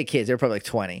I say kids, they were probably like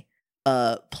 20,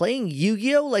 playing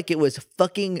Yu-Gi-Oh! Like it was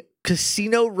fucking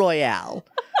Casino Royale.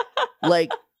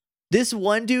 Like this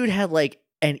one dude had like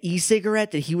an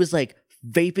e-cigarette that he was like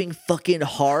vaping fucking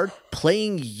hard,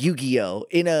 playing Yu-Gi-Oh!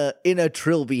 in a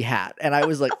Trilby hat. And I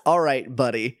was like, all right,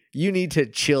 buddy, you need to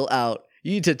chill out.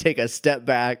 You need to take a step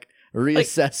back,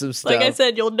 reassess some stuff. Like I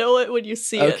said, you'll know it when you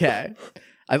see it. Okay.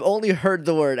 I've only heard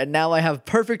the word, and now I have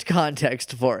perfect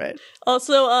context for it.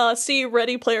 Also, see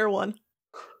Ready Player One.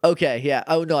 Okay, yeah.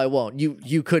 Oh, no, I won't.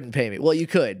 You couldn't pay me. Well, you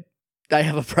could. I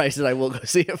have a price that I will go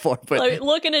see it for. But like,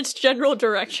 look in its general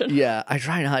direction. Yeah, I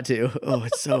try not to. Oh,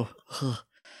 it's so...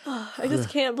 I just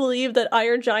can't believe that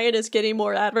Iron Giant is getting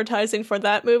more advertising for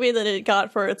that movie than it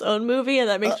got for its own movie, and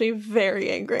that makes me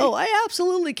very angry. Oh, I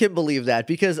absolutely can believe that,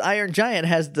 because Iron Giant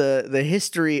has the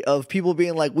history of people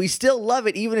being like, we still love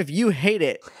it even if you hate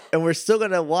it, and we're still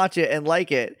gonna watch it and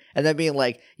like it, and then being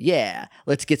like, yeah,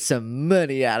 let's get some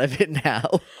money out of it now.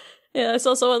 Yeah, I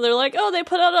saw someone, they're like, oh, they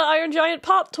put out an Iron Giant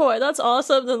pop toy, that's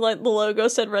awesome. Then like the logo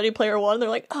said Ready Player One, they're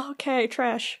like, oh, okay,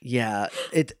 trash. Yeah,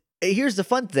 here's the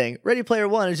fun thing. Ready Player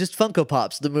One is just Funko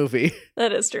Pops, the movie.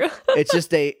 That is true. It's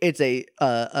just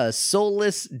a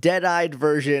soulless, dead-eyed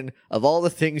version of all the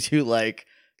things you like,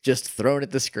 just thrown at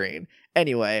the screen.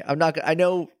 Anyway, I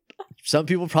know some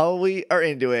people probably are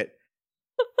into it.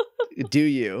 Do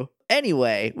you?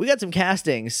 Anyway, we got some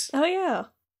castings. Oh, yeah.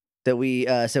 That we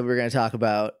said we were going to talk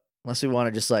about. Unless we want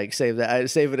to just like save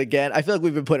it again. I feel like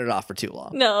we've been putting it off for too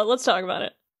long. No, let's talk about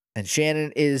it. And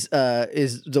Shannon is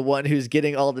the one who's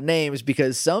getting all the names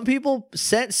because some people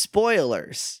sent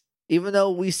spoilers, even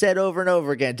though we said over and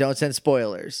over again, don't send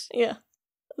spoilers. Yeah.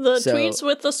 The tweets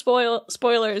with the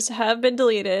spoilers have been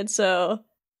deleted, so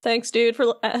thanks, dude,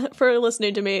 for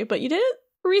listening to me. But you did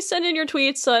resend in your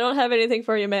tweets, so I don't have anything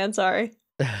for you, man. Sorry.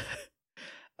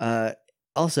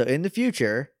 Also, in the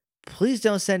future, please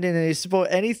don't send in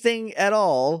anything at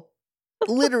all.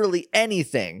 Literally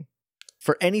anything.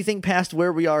 For anything past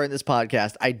where we are in this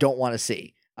podcast, I don't want to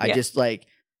see. I just like,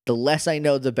 the less I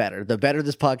know, the better. The better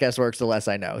this podcast works, the less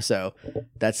I know. So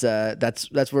that's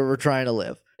where we're trying to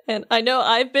live. And I know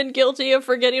I've been guilty of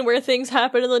forgetting where things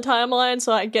happen in the timeline,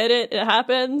 so I get it. It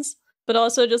happens. But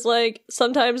also just like,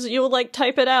 sometimes you'll like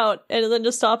type it out and then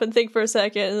just stop and think for a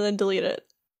second and then delete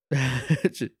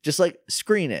it. Just like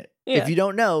screen it. Yeah. If you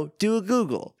don't know, do a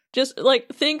Google. Just, like,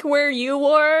 think where you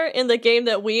were in the game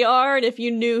that we are, and if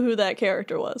you knew who that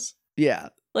character was. Yeah.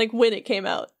 Like, when it came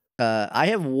out. I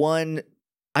have one...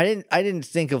 I didn't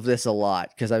think of this a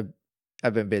lot, because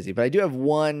I've been busy, but I do have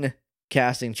one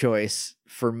casting choice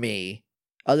for me,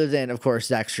 other than, of course,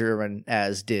 Zach Sherman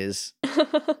as Diz.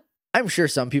 I'm sure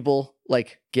some people,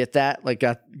 like, get that, like,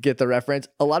 get the reference.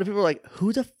 A lot of people are like,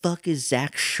 who the fuck is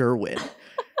Zach Sherman?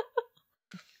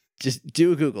 Just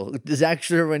do a Google, Zach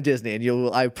Sherman Disney,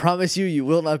 and I promise you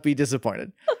will not be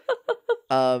disappointed.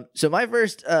 So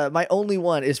my only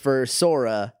one is for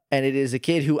Sora, and it is a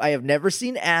kid who I have never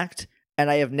seen act,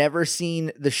 and I have never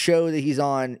seen the show that he's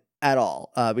on at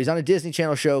all. But he's on a Disney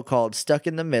Channel show called Stuck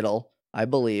in the Middle, I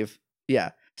believe.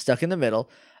 Yeah, Stuck in the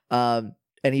Middle. And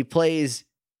he plays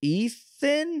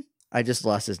Ethan. I just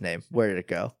lost his name. Where did it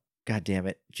go? God damn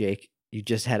it, Jake. You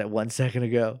just had it 1 second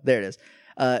ago. There it is.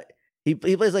 He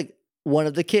plays like one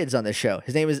of the kids on this show.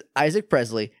 His name is Isaac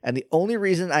Presley, and the only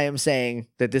reason I am saying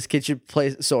that this kid should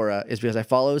play Sora is because I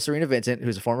follow Serena Vincent,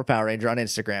 who's a former Power Ranger, on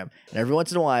Instagram, and every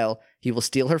once in a while, he will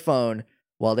steal her phone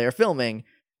while they are filming,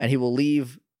 and he will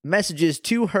leave messages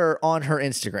to her on her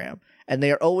Instagram, and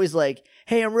they are always like,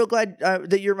 hey, I'm real glad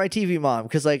that you're my TV mom,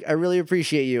 because like I really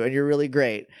appreciate you, and you're really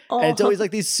great. And it's always like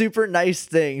these super nice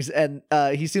things, and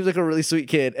he seems like a really sweet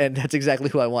kid, and that's exactly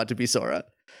who I want to be Sora.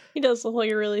 He does look like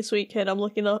a really sweet kid. I'm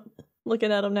looking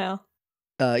at him now.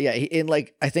 Yeah, in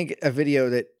like I think a video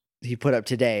that he put up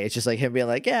today, it's just like him being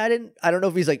like, yeah, I don't know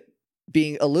if he's like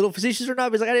being a little facetious or not,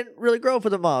 but he's like, I didn't really grow up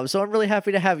with a mom, so I'm really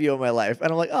happy to have you in my life.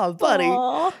 And I'm like, oh,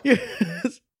 buddy.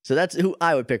 So that's who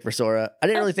I would pick for Sora. I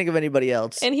didn't really think of anybody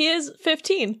else. And he is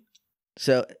 15.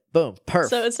 So boom, perfect.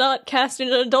 So it's not casting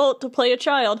an adult to play a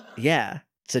child. Yeah.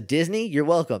 So Disney, you're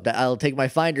welcome. I'll take my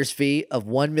finder's fee of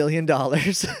 $1 million.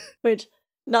 Which,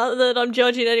 not that I'm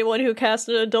judging anyone who cast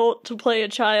an adult to play a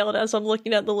child as I'm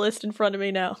looking at the list in front of me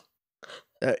now.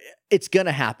 It's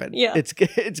gonna happen. Yeah. It's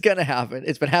gonna happen.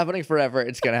 It's been happening forever.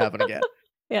 It's gonna happen again.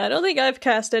 Yeah, I don't think I've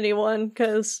cast anyone,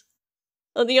 because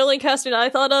the only casting I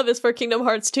thought of is for Kingdom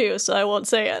Hearts 2, so I won't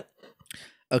say it.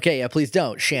 Okay, yeah, please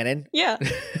don't, Shannon. Yeah.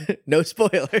 No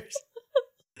spoilers.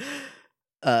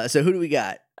 So who do we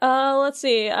got? Let's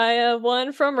see. I have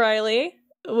one from Riley,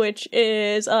 which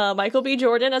is Michael B.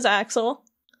 Jordan as Axel.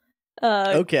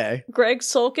 Okay. Greg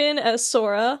Sulkin as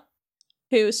Sora,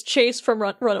 who's Chase from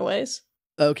Runaways.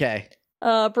 Okay.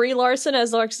 Brie Larson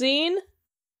as Larxene,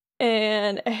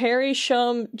 and Harry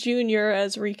Shum Jr.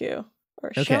 as Riku.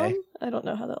 Or Okay. Shum? I don't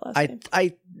know how that last name.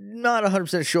 I'm not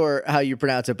 100% sure how you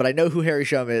pronounce it, but I know who Harry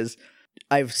Shum is.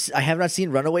 I have not seen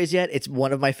Runaways yet. It's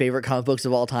one of my favorite comic books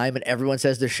of all time, and everyone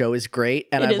says the show is great.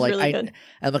 And It is really good.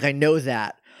 I'm like, I know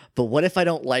that, but what if I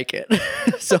don't like it?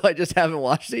 So I just haven't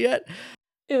watched it yet.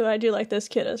 Ooh, I do like this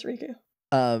kid as Riku.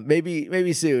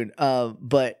 Maybe soon.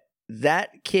 But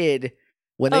that kid,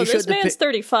 when they showed this man's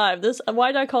 35.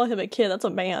 Why did I call him a kid? That's a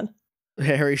man.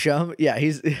 Harry Shum, yeah,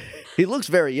 he looks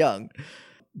very young.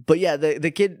 But yeah,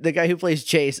 the guy who plays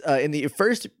Chase, in the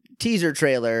first teaser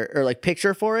trailer or like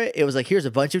picture for it, it was like, here's a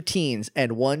bunch of teens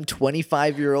and one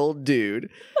 25-year-old dude.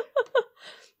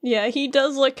 Yeah, he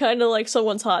does look kind of like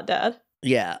someone's hot dad.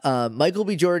 Yeah, Michael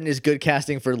B. Jordan is good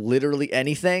casting for literally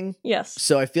anything. Yes.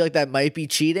 So I feel like that might be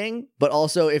cheating, but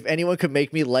also if anyone could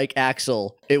make me like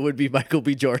Axel, it would be Michael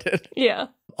B. Jordan. Yeah.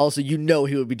 Also, he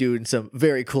would be doing some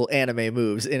very cool anime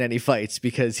moves in any fights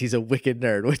because he's a wicked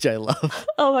nerd, which I love.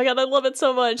 Oh my god, I love it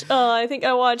so much. I think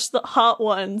I watched the Hot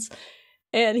Ones,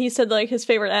 and he said like his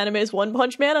favorite anime is One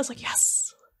Punch Man. I was like,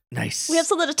 yes, Nice. we have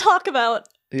something to talk about.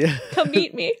 Yeah. Come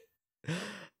meet me.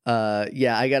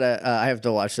 Yeah, I have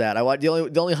to watch that.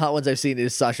 The only hot ones I've seen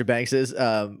is Sasha Banks's,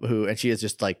 and she is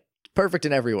just like perfect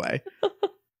in every way.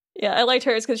 Yeah, I liked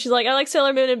hers because she's like, I like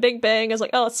Sailor Moon and Big Bang. I was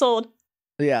like, oh, it's sold.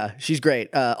 Yeah, she's great.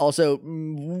 Also,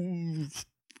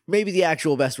 maybe the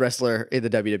actual best wrestler in the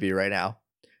WWE right now.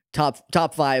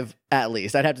 Top 5 at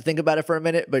least. I'd have to think about it for a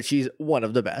minute, but she's one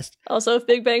of the best. Also, if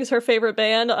Big Bang's her favorite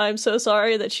band, I'm so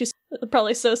sorry that she's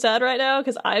probably so sad right now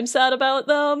because I'm sad about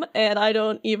them and I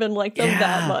don't even like them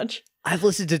that much. I've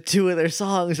listened to 2 of their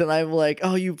songs and I'm like,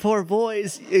 oh, you poor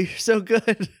boys, you're so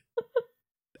good.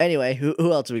 Anyway,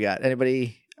 who else we got?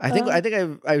 Anybody? I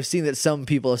think I've seen that some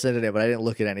people have sent it in, but I didn't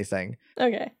look at anything.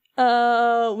 Okay.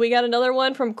 We got another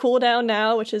one from Cool Down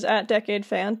Now, which is at Decade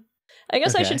Fan. I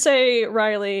guess I should say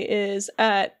Riley is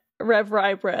at Rev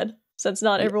Rybread, since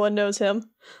not everyone knows him.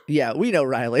 Yeah, we know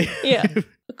Riley. Yeah.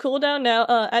 Cool Down Now,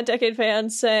 at Decade Fan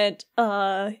sent,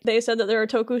 they said that they're a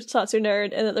tokusatsu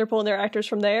nerd and that they're pulling their actors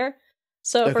from there.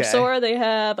 So for Sora, they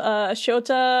have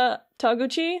Shota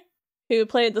Taguchi, who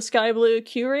played the Sky Blue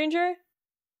Q Ranger,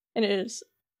 and is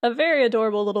a very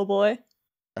adorable little boy.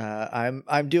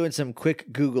 I'm doing some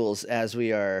quick Googles as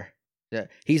we are.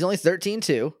 He's only 13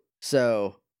 too,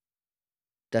 so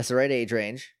that's the right age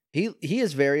range. He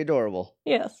is very adorable.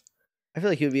 Yes. I feel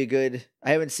like he would be a good.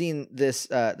 I haven't seen this.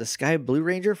 The Sky Blue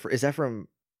Ranger. Is that from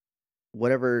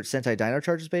whatever Sentai Dino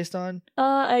Charge is based on?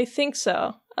 I think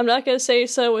so. I'm not gonna say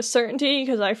so with certainty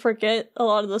because I forget a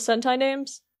lot of the Sentai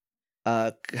names.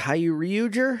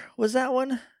 Kyuryuger was that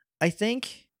one? I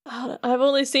think. I've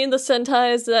only seen the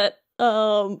Sentais that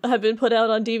have been put out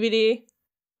on DVD,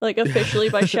 like officially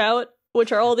by Shout,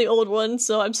 which are all the old ones.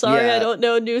 So I'm sorry, I don't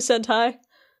know new Sentai.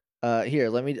 Here,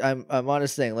 let me. I'm on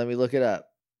his thing. Let me look it up.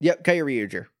 Yep,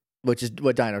 Kyuryuger, which is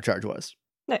what Dino Charge was.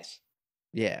 Nice.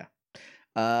 Yeah.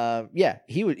 Yeah.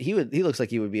 He looks like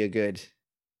he would be a good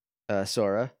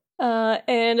Sora.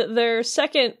 And their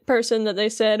second person that they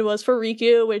said was for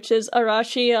Riku, which is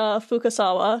Arashi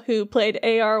Fukasawa, who played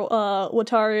AR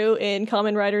Wataru in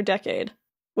Kamen Rider Decade.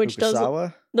 Which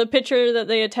Fukasawa? The picture that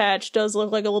they attached does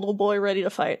look like a little boy ready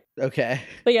to fight. Okay.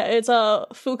 But yeah, it's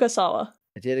Fukasawa.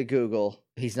 I did a Google.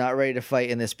 He's not ready to fight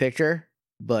in this picture,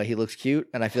 but he looks cute,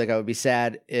 and I feel like I would be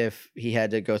sad if he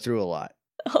had to go through a lot.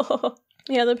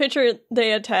 Yeah, the picture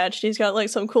they attached, he's got like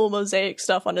some cool mosaic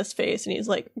stuff on his face, and he's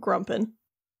like grumping.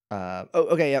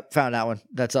 Okay, yep, found that one.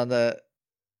 That's on the...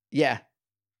 Yeah.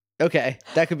 Okay,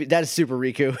 that is super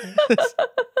Riku.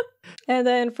 And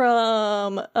then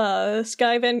from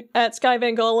Sky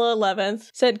Vangola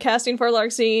 11th, said casting for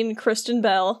Larxene, Kristen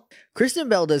Bell. Kristen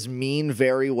Bell does mean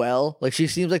very well. Like, she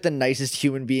seems like the nicest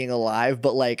human being alive,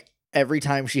 but like every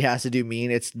time she has to do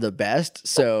mean, it's the best.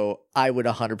 So I would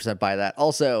 100% buy that.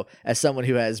 Also, as someone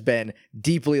who has been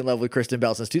deeply in love with Kristen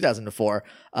Bell since 2004,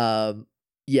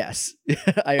 yes,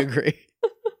 I agree.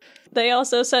 They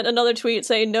also sent another tweet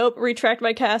saying, "Nope, retract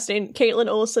my casting. Caitlin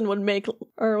Olsen would make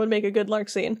a good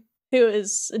Larxene, who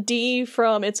is D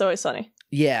from It's Always Sunny.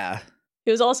 Yeah.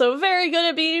 Who's also very good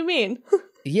at being mean."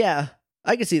 Yeah,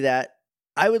 I can see that.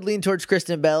 I would lean towards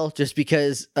Kristen Bell just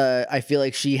because I feel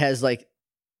like she has like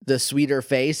the sweeter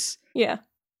face. Yeah.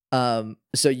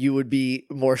 So you would be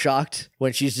more shocked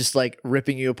when she's just like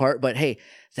ripping you apart. But hey,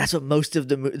 that's what most of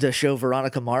the show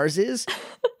Veronica Mars is,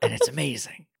 and it's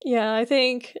amazing. Yeah, I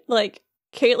think like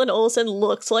Caitlin Olsen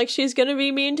looks like she's gonna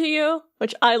be mean to you,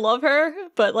 which I love her,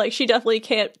 but like she definitely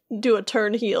can't do a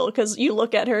turn heel because you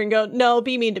look at her and go, "No,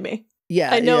 be mean to me."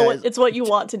 Yeah, I know it's what you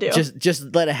want to do.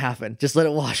 Just let it happen. Just let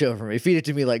it wash over me. Feed it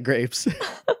to me like grapes.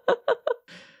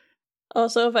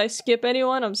 Also, if I skip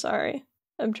anyone, I'm sorry.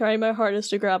 I'm trying my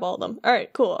hardest to grab all of them. All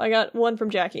right, cool. I got one from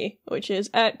Jackie, which is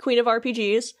at Queen of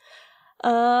RPGs.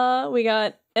 We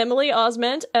got Emily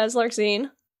Osment as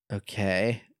Larxene.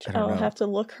 Okay. I'll have to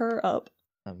look her up.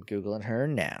 I'm Googling her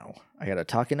now. I gotta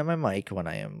talk into my mic when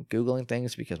I am Googling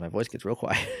things because my voice gets real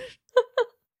quiet.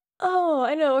 Oh,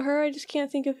 I know her. I just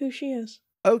can't think of who she is.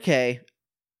 Okay.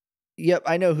 Yep,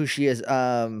 I know who she is.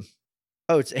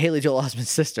 It's Haley Joel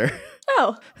Osment's sister.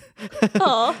 Oh.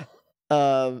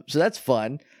 Aw. So that's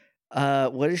fun.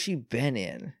 What has she been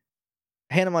in?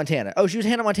 Hannah Montana. Oh, she was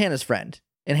Hannah Montana's friend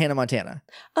in Hannah Montana.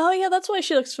 Oh, yeah, that's why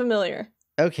she looks familiar.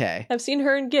 Okay. I've seen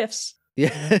her in GIFs.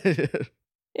 Yeah.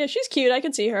 Yeah, she's cute. I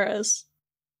can see her as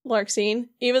Larxene.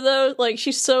 Even though, like,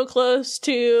 she's so close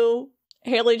to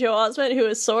Haley Joel Osment, who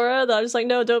is Sora, that I was like,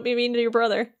 no, don't be mean to your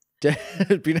brother.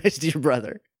 Be nice to your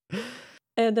brother.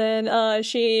 And then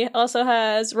she also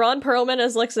has Ron Perlman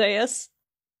as Lexaeus.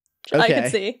 Okay. I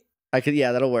can see.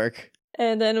 Yeah, that'll work.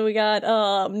 And then we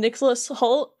got Nicholas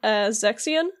Hoult as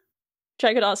Zexion, which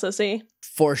I could also see.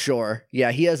 For sure.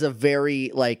 Yeah, he has a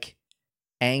very, like,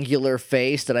 angular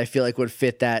face that I feel like would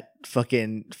fit that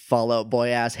fucking Fallout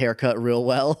Boy-ass haircut real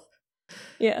well.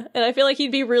 Yeah, and I feel like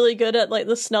he'd be really good at, like,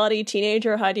 the snotty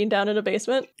teenager hiding down in a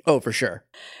basement. Oh, for sure.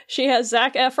 She has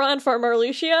Zac Efron for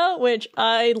Marluxia, which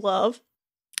I love.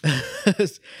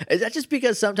 Is that just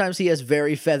because sometimes he has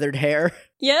very feathered hair?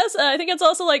 Yes, and I think it's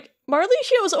also, like,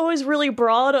 Marluxia was always really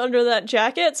broad under that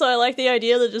jacket, so I like the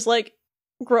idea that just, like,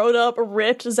 grown-up,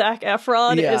 ripped Zac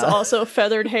Efron is also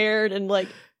feathered-haired and, like,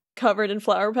 covered in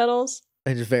flower petals.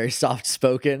 And just very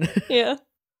soft-spoken. Yeah.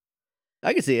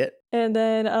 I can see it. And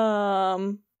then,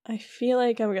 I feel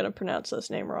like I'm gonna pronounce this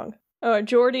name wrong. Oh,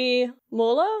 Jordi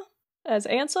Molla as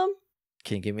Ansem?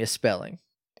 Can you give me a spelling?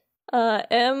 Molla.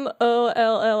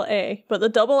 But the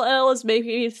double L is making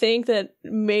me think that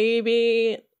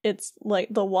maybe it's like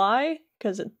the Y,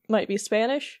 because it might be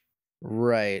Spanish.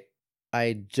 Right.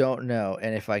 I don't know.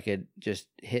 And if I could just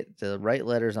hit the right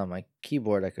letters on my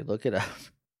keyboard, I could look it up.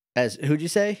 As who'd you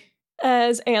say?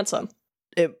 As Ansem.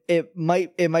 It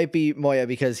might be Moya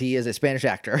because he is a Spanish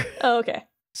actor. Oh, okay.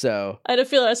 So I had a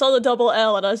feeling I saw the double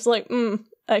L and I was like,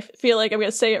 I feel like I'm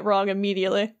gonna say it wrong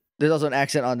immediately. There's also an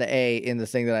accent on the A in the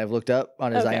thing that I've looked up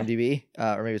on his IMDb,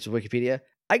 or maybe it's Wikipedia.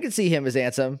 I could see him as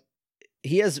Ansem.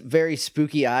 He has very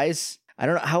spooky eyes. I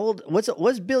don't know how old.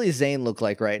 What's Billy Zane look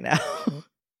like right now?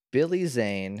 Billy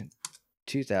Zane,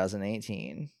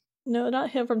 2018. No,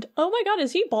 not him from. Oh my God,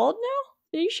 is he bald now?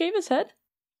 Did he shave his head?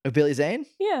 Billy Zane?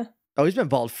 Yeah. Oh, he's been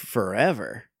bald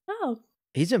forever. Oh.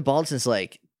 He's been bald since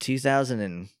like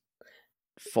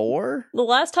 2004. The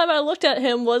last time I looked at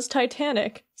him was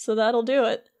Titanic, so that'll do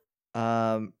it.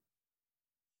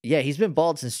 Yeah, he's been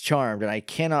bald since Charmed, and I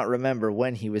cannot remember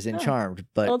when he was in Charmed.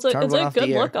 But well, it's a good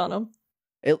look on him.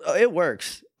 It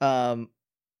works. I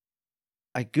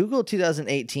googled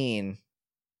 2018.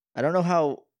 I don't know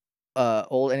how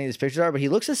old any of these pictures are, but he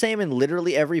looks the same in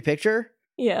literally every picture.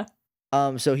 Yeah.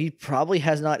 So he probably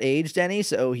has not aged any.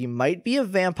 So he might be a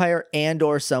vampire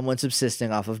and/or someone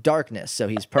subsisting off of darkness. So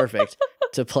he's perfect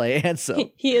to play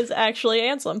Ansem. He is actually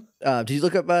Ansem. Did you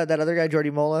look up that other guy,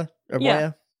 Jordi Molla or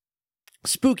Moya?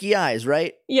 Spooky eyes,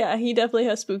 right? Yeah, he definitely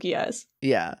has spooky eyes.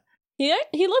 Yeah.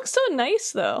 He looks so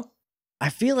nice though. I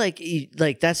feel like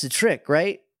that's the trick,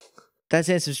 right? That's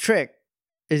Ansem's trick.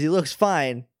 Is he looks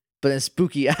fine, but then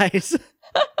spooky eyes.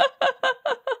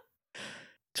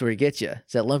 That's where he gets you.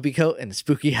 It's that lumpy coat and the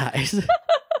spooky eyes.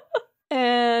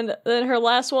 And then her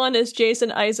last one is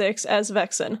Jason Isaacs as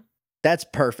Vexen. That's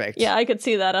perfect. Yeah, I could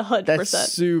see that 100%.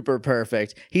 That's super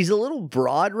perfect. He's a little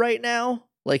broad right now.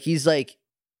 Like he's like,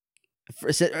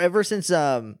 ever since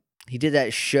he did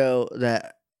that show,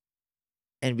 that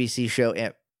NBC show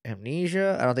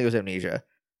Amnesia. I don't think it was Amnesia,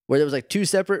 where there was like two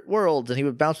separate worlds and he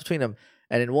would bounce between them.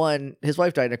 And in one, his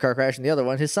wife died in a car crash, and the other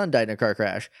one, his son died in a car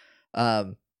crash.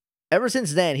 Ever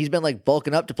since then, he's been like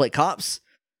bulking up to play cops.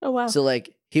 Oh wow! So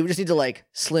like He would just need to like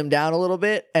slim down a little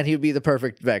bit, and he would be the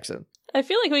perfect Vexen. I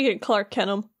feel like we could Clark Kent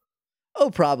him. Oh,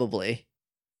 probably.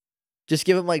 Just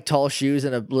give him like tall shoes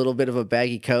and a little bit of a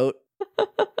baggy coat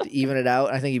to even it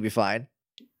out. I think he'd be fine.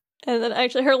 And then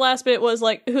actually her last bit was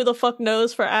like, who the fuck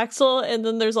knows for Axel? And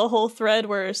then there's a whole thread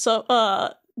where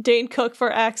Dane Cook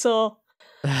for Axel.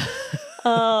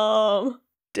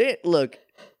 Look,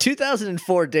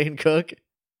 2004 Dane Cook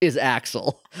is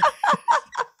Axel.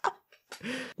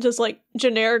 Just like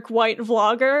generic white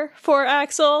vlogger for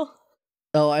Axel.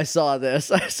 Oh, I saw this.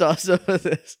 I saw some of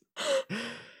this.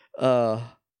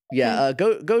 Yeah,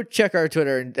 go check our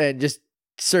Twitter and just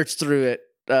search through it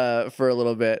for a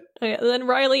little bit. Okay, then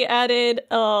Riley added,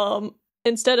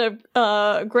 instead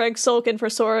of Greg Sulkin for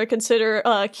Sora, consider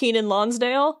Keenan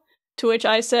Lonsdale, to which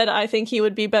I said I think he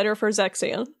would be better for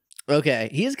Zexion. Okay,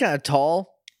 he's kind of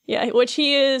tall. Yeah, which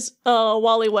he is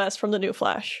Wally West from the new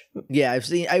Flash. Yeah, I've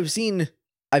seen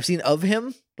of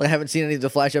him. I haven't seen any of the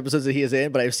Flash episodes that he is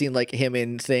in, but I've seen like him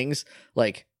in things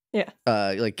like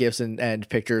like GIFs and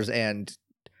pictures and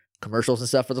commercials and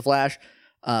stuff for the Flash.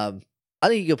 I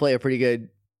think he could play a pretty good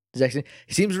Zexion.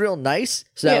 He seems real nice,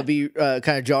 so that would be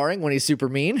kind of jarring when he's super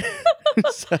mean.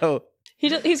 So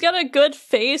he's got a good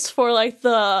face for like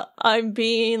the I'm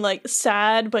being like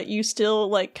sad, but you still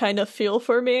like kind of feel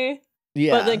for me.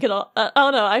 Yeah, but then I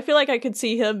don't know. I feel like I could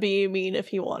see him be mean if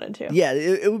he wanted to. Yeah,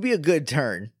 it would be a good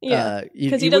turn. Yeah,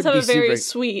 because he does have a very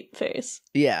sweet face.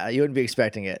 Yeah, you wouldn't be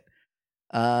expecting it.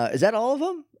 Is that all of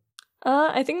them?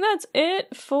 I think that's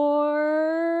it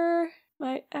for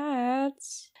my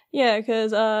ads. Yeah,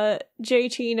 because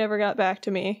JT never got back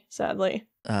to me, sadly.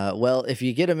 Well, if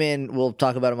you get them in, we'll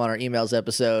talk about them on our emails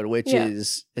episode, which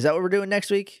is that what we're doing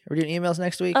next week? Are we doing emails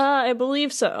next week? I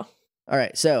believe so. All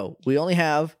right, so we only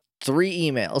have 3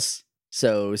 emails.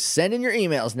 So send in your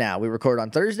emails now. We record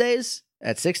on Thursdays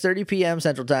at 6:30 p.m.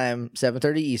 Central Time,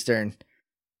 7:30 Eastern.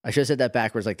 I should have said that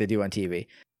backwards like they do on TV.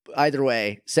 Either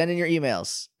way, send in your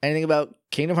emails. Anything about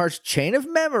Kingdom Hearts Chain of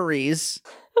Memories.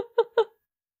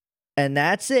 And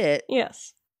that's it.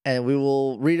 Yes. And we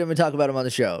will read them and talk about them on the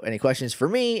show. Any questions for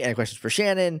me? Any questions for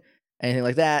Shannon? Anything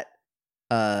like that?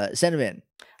 Send them in.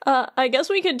 I guess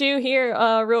we could do here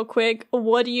real quick.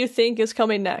 What do you think is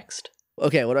coming next?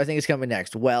 Okay, what do I think is coming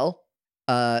next? Well,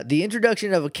 the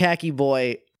introduction of a khaki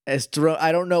boy has thrown.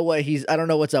 I don't know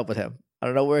what's up with him. I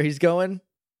don't know where he's going.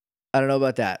 I don't know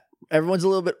about that. Everyone's a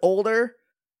little bit older,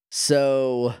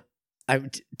 so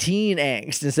I'm teen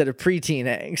angst instead of preteen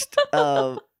angst.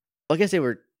 I guess they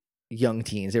were young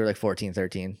teens. They were like 14,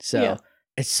 13. So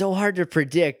it's so hard to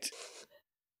predict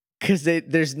because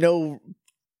there's no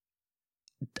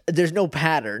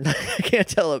pattern. I can't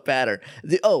tell a pattern.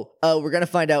 We're gonna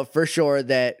find out for sure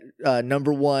that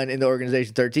number 1 in the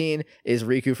Organization 13 is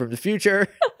Riku from the future.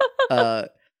 I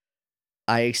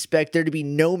expect there to be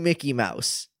no Mickey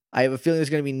Mouse. I have a feeling there's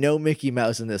gonna be no Mickey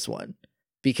Mouse in this one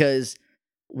because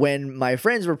when my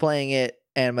friends were playing it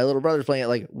and my little brother was playing it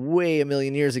like way a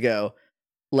million years ago,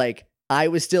 like I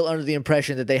was still under the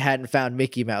impression that they hadn't found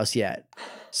Mickey Mouse yet.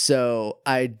 So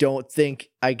I don't think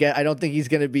he's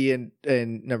going to be in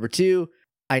number 2.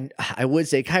 I would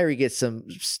say Kairi gets some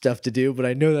stuff to do, but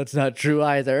I know that's not true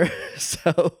either.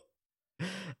 So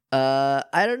I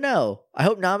don't know. I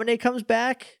hope Naminé comes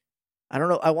back. I don't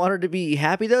know. I want her to be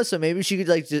happy though, so maybe she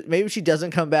could maybe she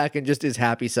doesn't come back and just is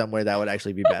happy somewhere. That would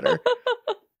actually be better.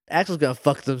 Axel's going to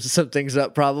fuck some things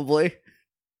up probably.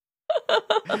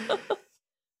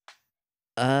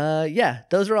 Yeah,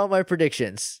 those are all my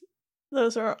predictions.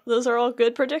 Those are all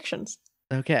good predictions.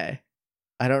 Okay.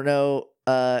 I don't know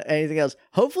anything else.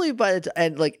 Hopefully by the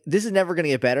and like this is never going to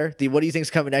get better. The what do you think's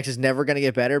coming next is never going to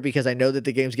get better because I know that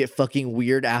the games get fucking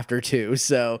weird after 2.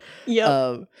 So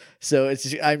so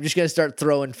I'm just going to start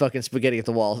throwing fucking spaghetti at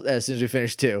the wall as soon as we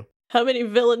finish 2. How many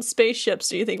villain spaceships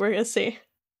do you think we're going to see?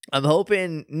 I'm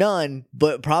hoping none,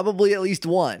 but probably at least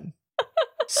one.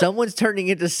 Someone's turning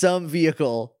into some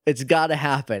vehicle. It's got to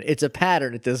happen. It's a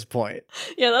pattern at this point.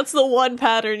 Yeah, that's the one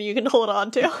pattern you can hold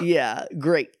on to. Yeah,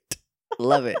 great.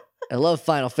 Love it. I love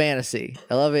Final Fantasy.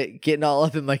 I love it getting all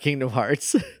up in my Kingdom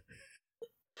Hearts.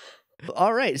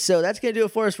 All right, so that's going to do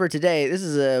it for us for today. This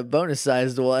is a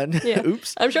bonus-sized one. Yeah.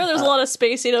 Oops. I'm sure there's a lot of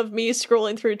spacing of me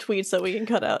scrolling through tweets that we can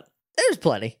cut out. There's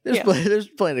plenty. There's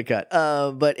plenty to cut.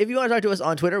 But if you want to talk to us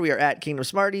on Twitter, we are at Kingdom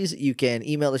Smarties. You can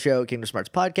email the show, Kingdom Smarts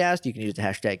Podcast. You can use the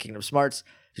hashtag Kingdom Smarts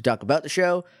to talk about the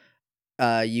show.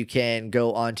 You can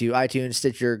go on to iTunes,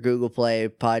 Stitcher, Google Play,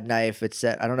 Podknife,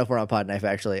 etc. I don't know if we're on Podknife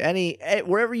actually.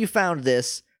 Wherever you found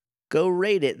this, go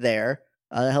rate it there.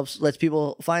 That lets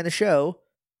people find the show,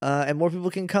 and more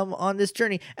people can come on this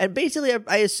journey. And basically,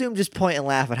 I assume just point and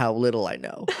laugh at how little I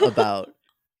know about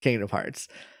Kingdom Hearts.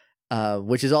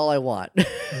 which is all I want.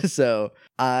 So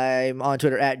I'm on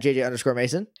Twitter at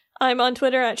JJ_Mason. I'm on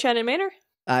Twitter at Shannon Manor.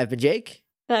 I've been Jake.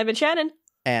 And I've been Shannon.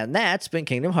 And that's been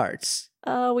Kingdom Hearts.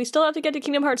 We still have to get to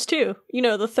Kingdom Hearts 2. You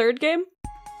know, the third game?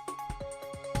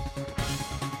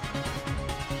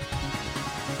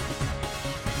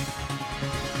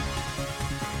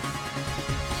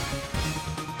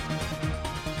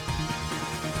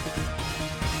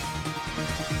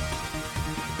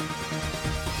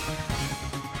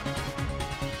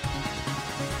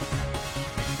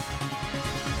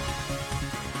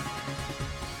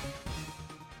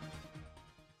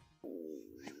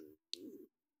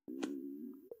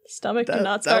 Stomach, do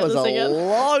not start this again. That was a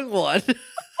long one.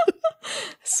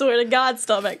 Swear to God,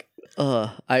 stomach.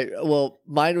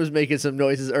 Mine was making some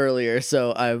noises earlier,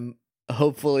 so I'm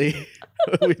hopefully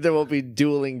there won't be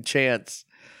dueling chants.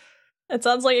 It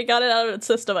sounds like it got it out of its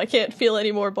system. I can't feel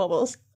any more bubbles.